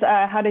thing is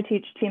how to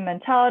teach team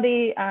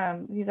mentality.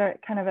 These are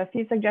kind of a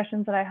few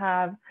suggestions that I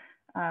have.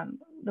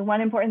 The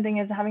one important thing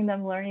is having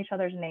them learn each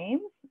other's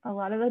names. A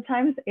lot of the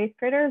times, 8th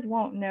graders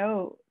won't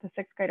know the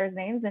 6th graders'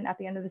 names, and at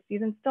the end of the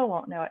season still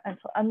won't know it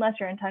unless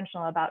you're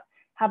intentional about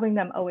having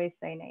them always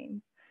say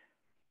names.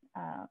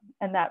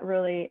 And that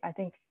really, I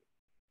think,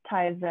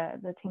 ties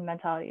the team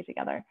mentality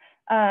together.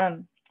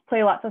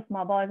 Play lots of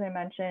small ball, as I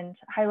mentioned.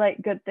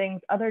 Highlight good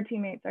things other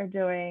teammates are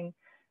doing.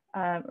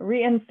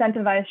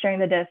 Re-incentivize sharing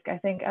the disc. I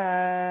think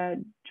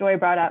Joy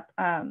brought up,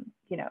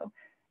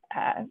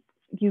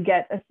 you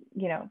get,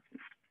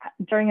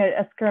 during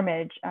a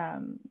scrimmage,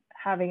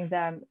 having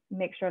them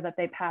make sure that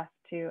they pass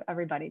to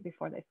everybody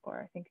before they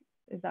score. I think,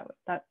 is that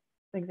the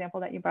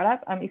example that you brought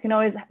up? You can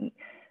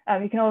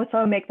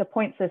also make the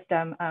point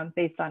system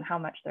based on how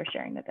much they're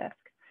sharing the disc,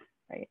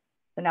 right?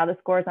 So now the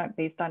scores aren't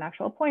based on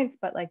actual points,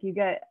 but like you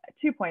get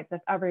 2 points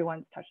if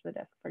everyone's touched the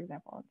disc, for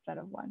example, instead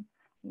of 1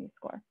 when you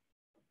score.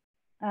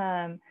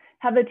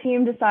 Have the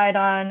team decide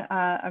on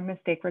a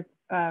mistake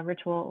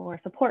ritual or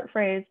support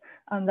phrase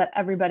that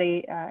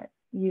everybody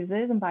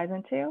uses and buys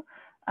into,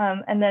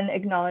 and then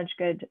acknowledge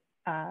good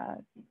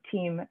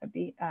team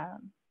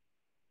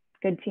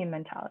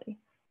mentality.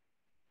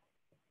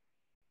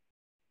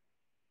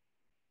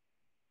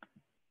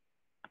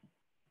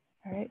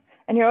 All right,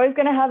 and you're always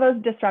going to have those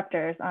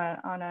disruptors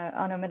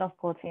on a middle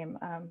school team,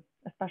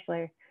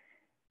 especially.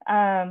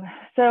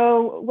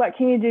 So what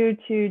can you do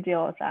to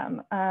deal with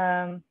them?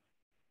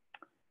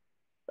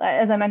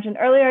 As I mentioned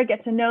earlier,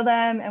 get to know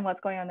them and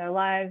what's going on in their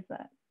lives.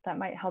 That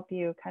might help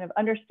you kind of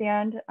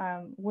understand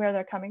where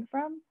they're coming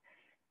from.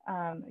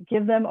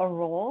 Give them a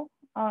role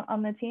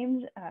on the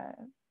team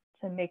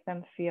to make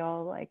them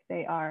feel like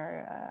they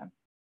are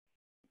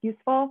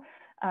useful.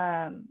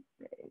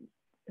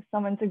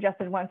 Someone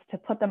suggested once to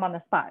put them on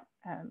the spot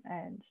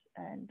and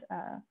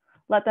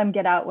let them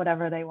get out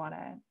whatever they want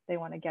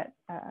to get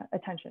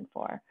attention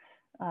for.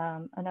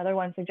 Another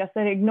one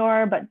suggested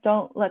ignore, but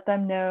don't let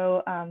them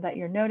know that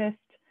you're noticed.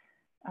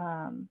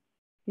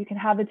 You can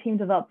have the team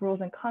develop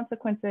rules and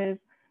consequences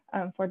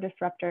for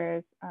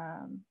disruptors.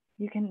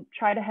 You can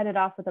try to head it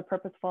off with a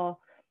purposeful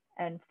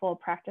and full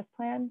practice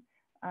plan,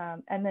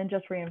 and then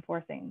just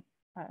reinforcing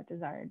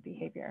desired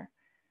behavior.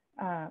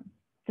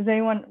 Does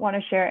anyone want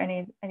to share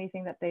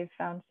anything that they've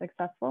found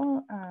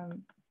successful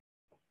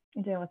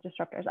in dealing with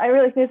disruptors? I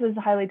really think this is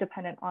highly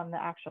dependent on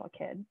the actual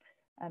kid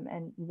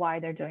and why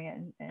they're doing it.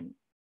 And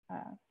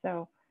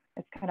so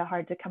it's kind of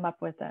hard to come up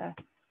with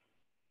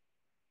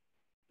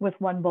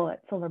one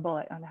silver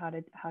bullet on how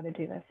to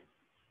do this.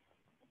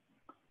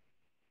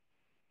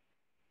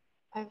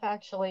 I've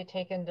actually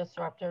taken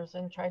disruptors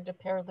and tried to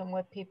pair them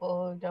with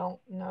people who don't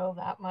know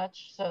that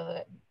much, so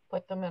that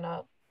put them in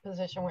a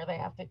position where they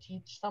have to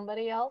teach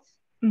somebody else.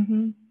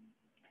 Mm-hmm.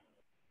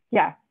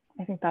 Yeah,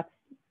 I think that's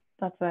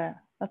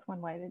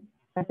one way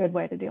a good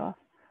way to deal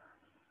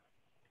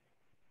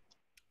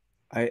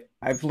with.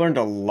 I've learned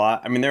a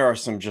lot. I mean, there are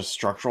some just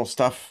structural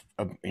stuff,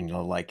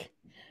 like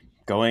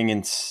going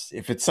and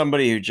if it's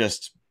somebody who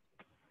just,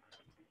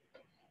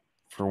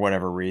 for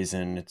whatever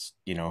reason, it's,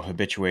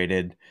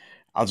 habituated,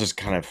 I'll just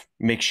kind of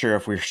make sure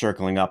if we're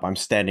circling up, I'm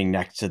standing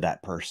next to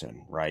that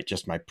person, right?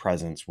 Just my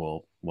presence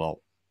will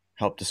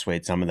help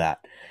dissuade some of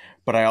that.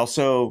 But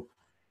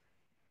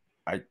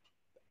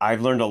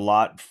I've learned a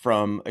lot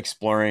from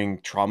exploring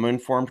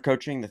trauma-informed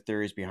coaching, the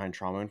theories behind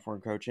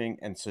trauma-informed coaching.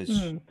 And so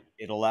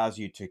it allows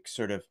you to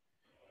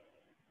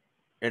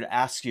it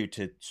asks you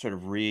to sort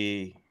of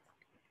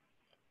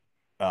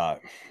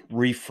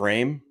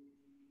reframe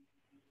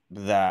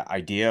the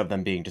idea of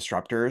them being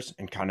disruptors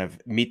and kind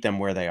of meet them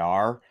where they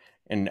are,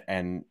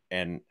 and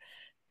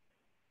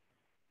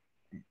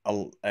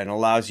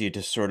allows you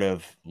to sort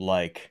of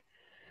like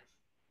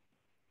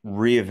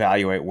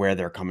reevaluate where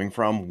they're coming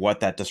from,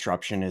 what that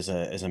disruption is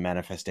a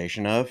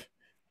manifestation of.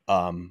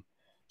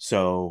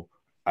 So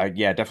I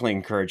definitely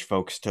encourage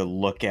folks to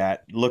look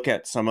at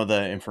some of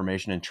the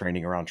information and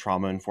training around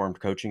trauma-informed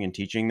coaching and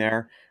teaching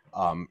there.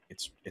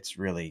 It's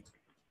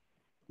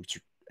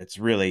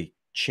really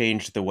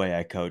changed the way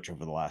I coach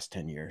over the last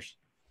 10 years.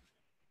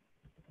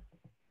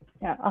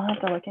 Yeah, I'll have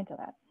to look into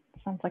that.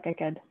 Sounds like a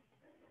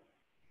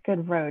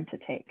good road to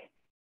take.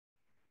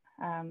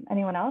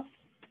 Anyone else?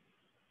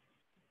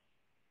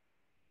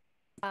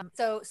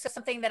 So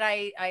something that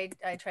I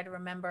try to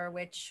remember,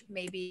 which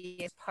maybe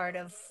is part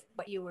of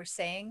what you were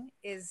saying,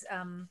 is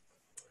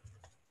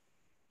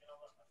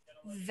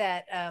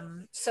that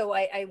so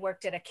I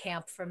worked at a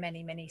camp for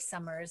many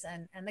summers,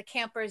 and the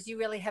campers, you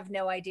really have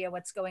no idea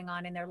what's going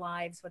on in their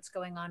lives, what's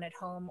going on at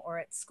home or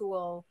at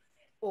school,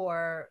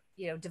 or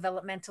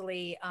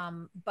developmentally,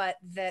 but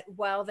that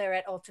while they're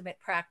at ultimate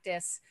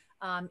practice,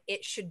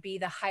 it should be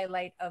the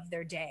highlight of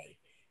their day.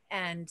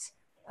 And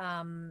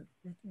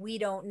we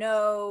don't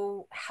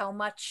know how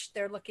much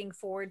they're looking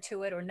forward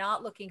to it or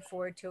not looking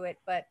forward to it,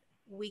 but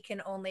we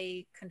can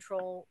only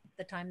control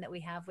the time that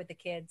we have with the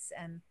kids.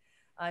 And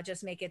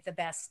just make it the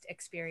best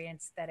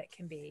experience that it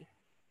can be.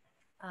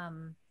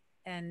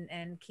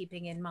 And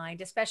keeping in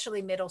mind,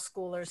 especially middle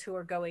schoolers who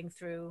are going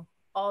through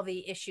all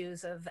the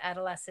issues of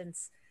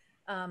adolescence,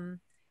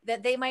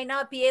 that they might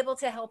not be able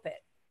to help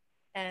it.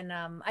 And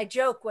I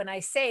joke when I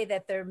say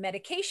that their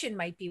medication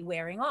might be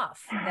wearing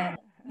off, that,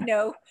 you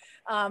know,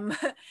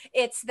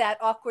 it's that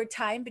awkward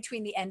time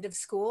between the end of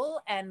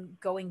school and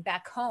going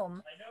back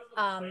home,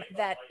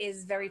 that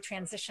is very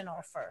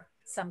transitional for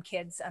some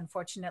kids,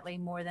 unfortunately,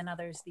 more than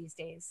others these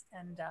days.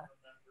 And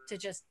to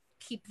just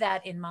keep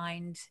that in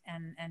mind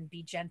and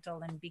be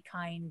gentle and be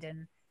kind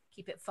and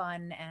keep it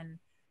fun and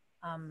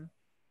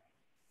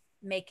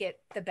make it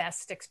the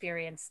best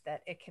experience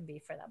that it can be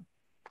for them.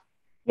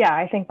 Yeah,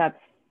 I think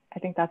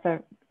that's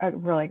a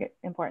really good,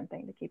 important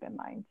thing to keep in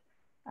mind.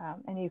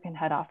 And you can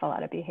head off a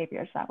lot of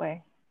behaviors that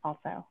way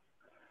also.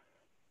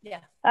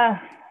 Yeah.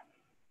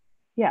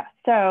 Yeah,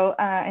 so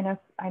I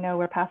know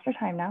we're past our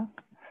time now.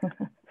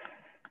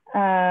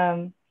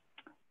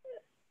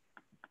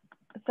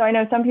 So I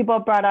know some people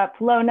brought up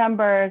low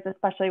numbers,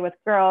 especially with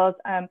girls.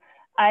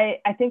 I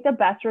think the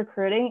best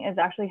recruiting is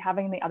actually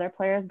having the other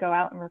players go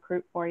out and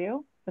recruit for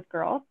you with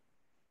girls,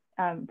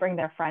 bring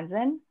their friends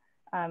in,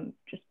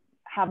 just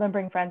have them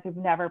bring friends who've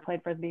never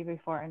played Frisbee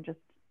before and just,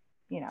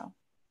 you know,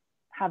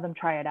 have them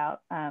try it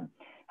out.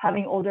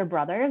 Having older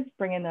brothers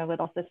bring in their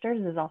little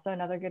sisters is also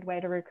another good way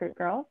to recruit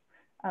girls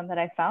that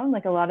I found.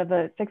 Like a lot of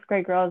the 6th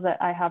grade girls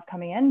that I have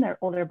coming in, their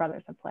older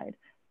brothers have played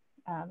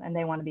and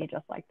they want to be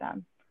just like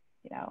them,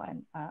 you know,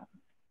 and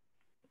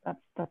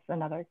that's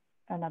another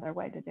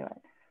way to do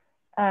it.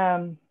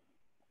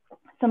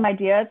 Some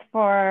ideas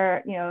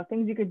for, you know,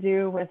 things you could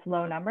do with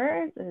low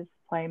numbers is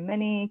play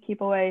mini,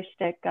 keep away,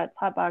 shtick, guts,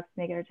 hot box,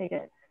 make it or take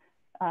it,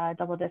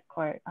 double disc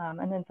court.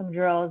 And then some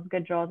drills,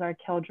 good drills are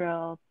kill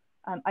drills.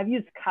 I've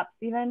used cups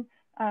even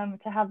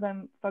to have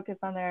them focus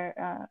on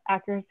their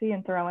accuracy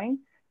and throwing.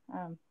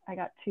 I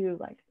got 2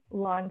 like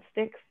lawn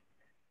sticks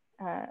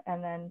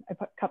and then I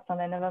put cups on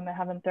the end of them and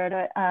have them throw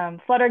to it.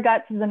 Flutter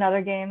guts is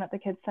another game that the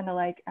kids tend to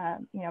like,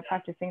 you know,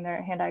 practicing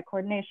their hand-eye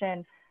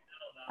coordination.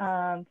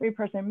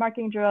 3-person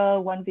marking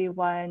drill,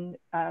 1v1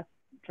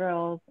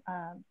 drills,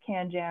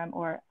 can jam,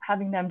 or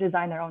having them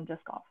design their own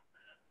disc golf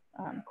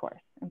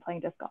course and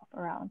playing disc golf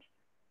around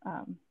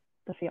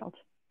the field.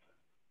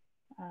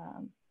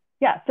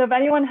 Yeah, so if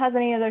anyone has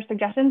any other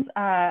suggestions,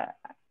 I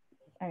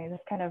mean,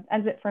 this kind of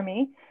ends it for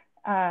me.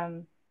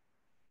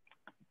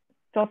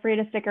 Feel free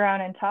to stick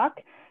around and talk.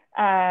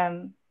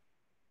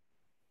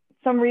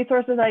 Some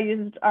resources I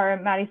used are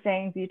Maddie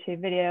Sang's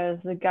YouTube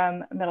videos, the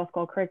GUM middle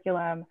school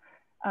curriculum,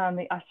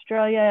 the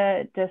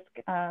Australia Disc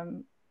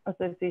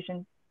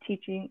Association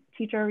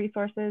teacher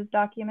resources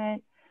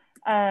document,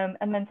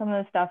 and then some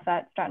of the stuff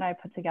that Strat and I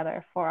put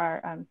together for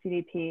our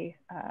CDP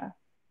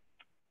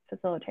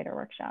facilitator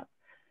workshop.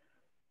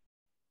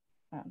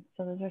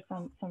 So those are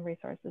some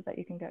resources that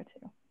you can go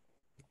to.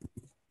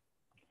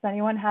 Does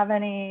anyone have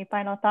any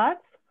final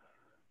thoughts?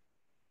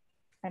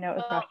 I know it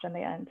was rushed in the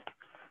end.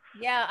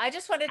 Yeah, I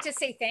just wanted to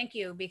say thank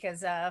you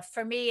because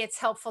for me, it's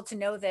helpful to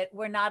know that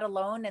we're not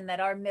alone and that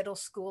our middle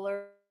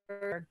schoolers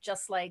are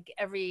just like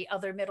every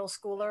other middle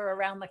schooler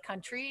around the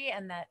country,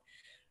 and that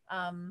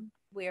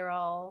we're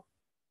all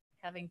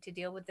having to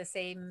deal with the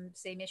same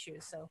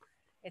issues. So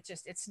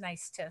it's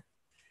nice to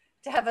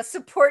have a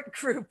support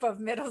group of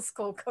middle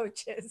school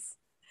coaches.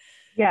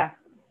 Yeah.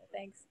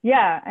 Thanks.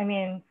 Yeah, I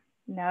mean,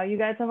 now you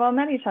guys have all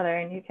met each other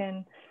and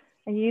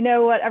you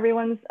know what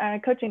everyone's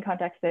coaching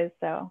context is.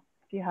 So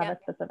if you have a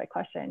specific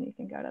question, you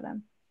can go to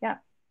them. Yeah.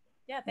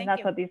 Yeah, thank you. And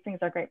that's what these things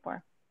are great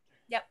for.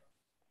 Yep.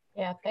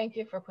 Yeah, thank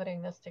you for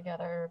putting this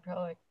together.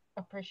 Really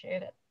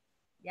appreciate it.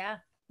 Yeah.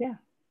 Yeah.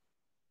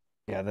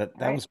 Yeah,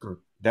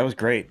 that was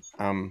great.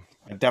 I'm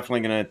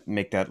definitely gonna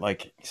make that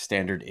like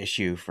standard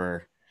issue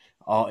for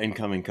all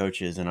incoming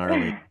coaches in our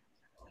league.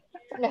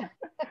 Good.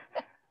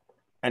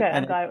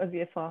 I'm glad it was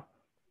useful.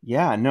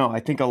 Yeah, no,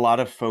 I think a lot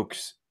of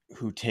folks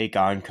who take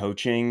on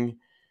coaching,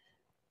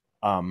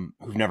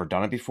 who've never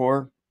done it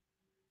before,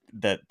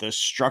 that the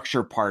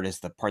structure part is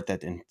the part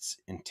that's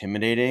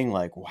intimidating.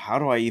 Like, well, how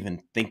do I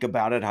even think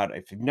about it?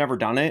 If you've never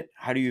done it,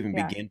 how do you even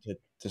begin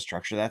to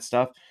structure that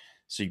stuff?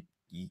 So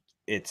you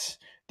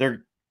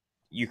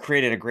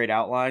created a great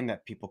outline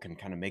that people can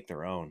kind of make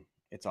their own.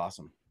 It's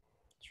awesome.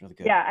 It's really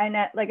good. Yeah, and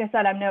like I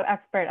said, I'm no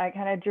expert. I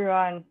kind of drew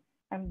on.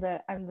 I'm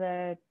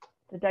the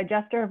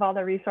digester of all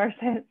the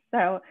resources.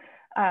 So,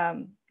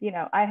 you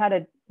know, I had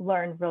to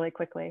learn really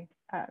quickly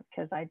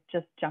because I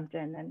just jumped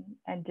in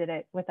and did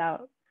it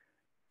without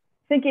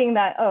thinking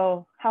that,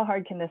 oh, how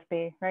hard can this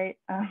be, right?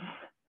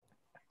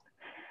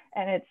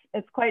 And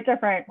it's quite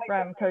different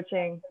from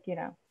coaching, you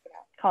know,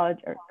 college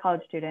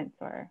students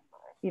or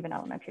even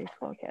elementary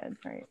school kids,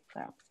 right?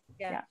 So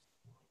yeah.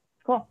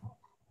 Cool.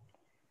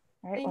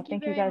 All right, well,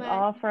 thank you guys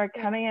all for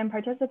coming and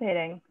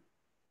participating.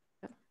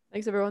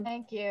 Thanks, everyone.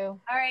 Thank you.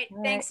 All right.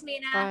 Thanks,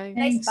 Mina. Bye.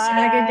 Nice Thanks.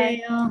 Have a good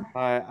day, y'all.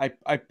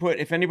 I put,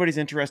 if anybody's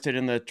interested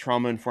in the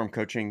trauma-informed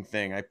coaching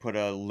thing, I put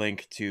a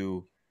link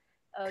to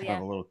kind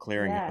of a little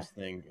clearinghouse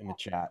thing in the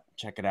chat.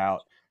 Check it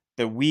out.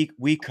 the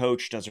We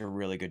Coach does a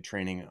really good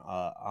training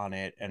on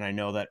it, and I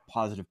know that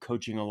Positive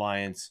Coaching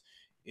Alliance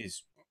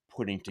is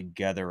putting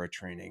together a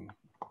training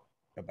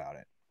about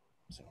it.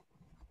 So,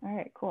 All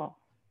right, cool.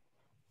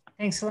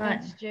 Thanks a lot.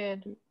 Thanks,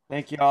 Jed.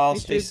 thank you all.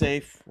 Thanks, Stay Jude.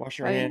 safe. Wash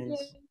your Bye.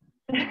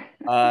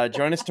 hands.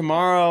 Join us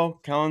tomorrow.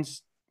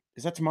 Kellen's,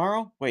 is that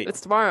tomorrow? Wait,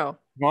 It's tomorrow.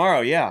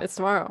 tomorrow. Yeah. It's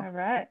tomorrow. All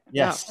right.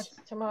 Yes.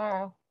 It's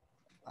tomorrow.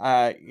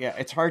 Yeah,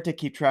 it's hard to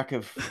keep track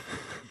of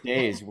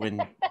days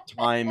when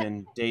time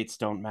and dates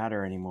don't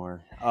matter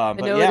anymore. I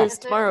But know yeah, it is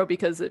tomorrow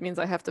because it means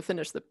I have to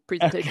finish the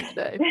presentation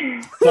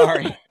today.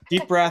 sorry.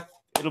 Deep breath.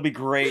 It'll be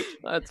great.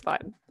 That's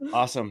fine.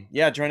 Awesome.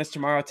 Yeah, join us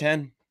tomorrow at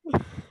 10.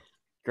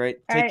 Great.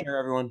 All Take right. care,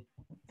 everyone.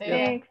 Yeah.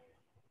 Thanks.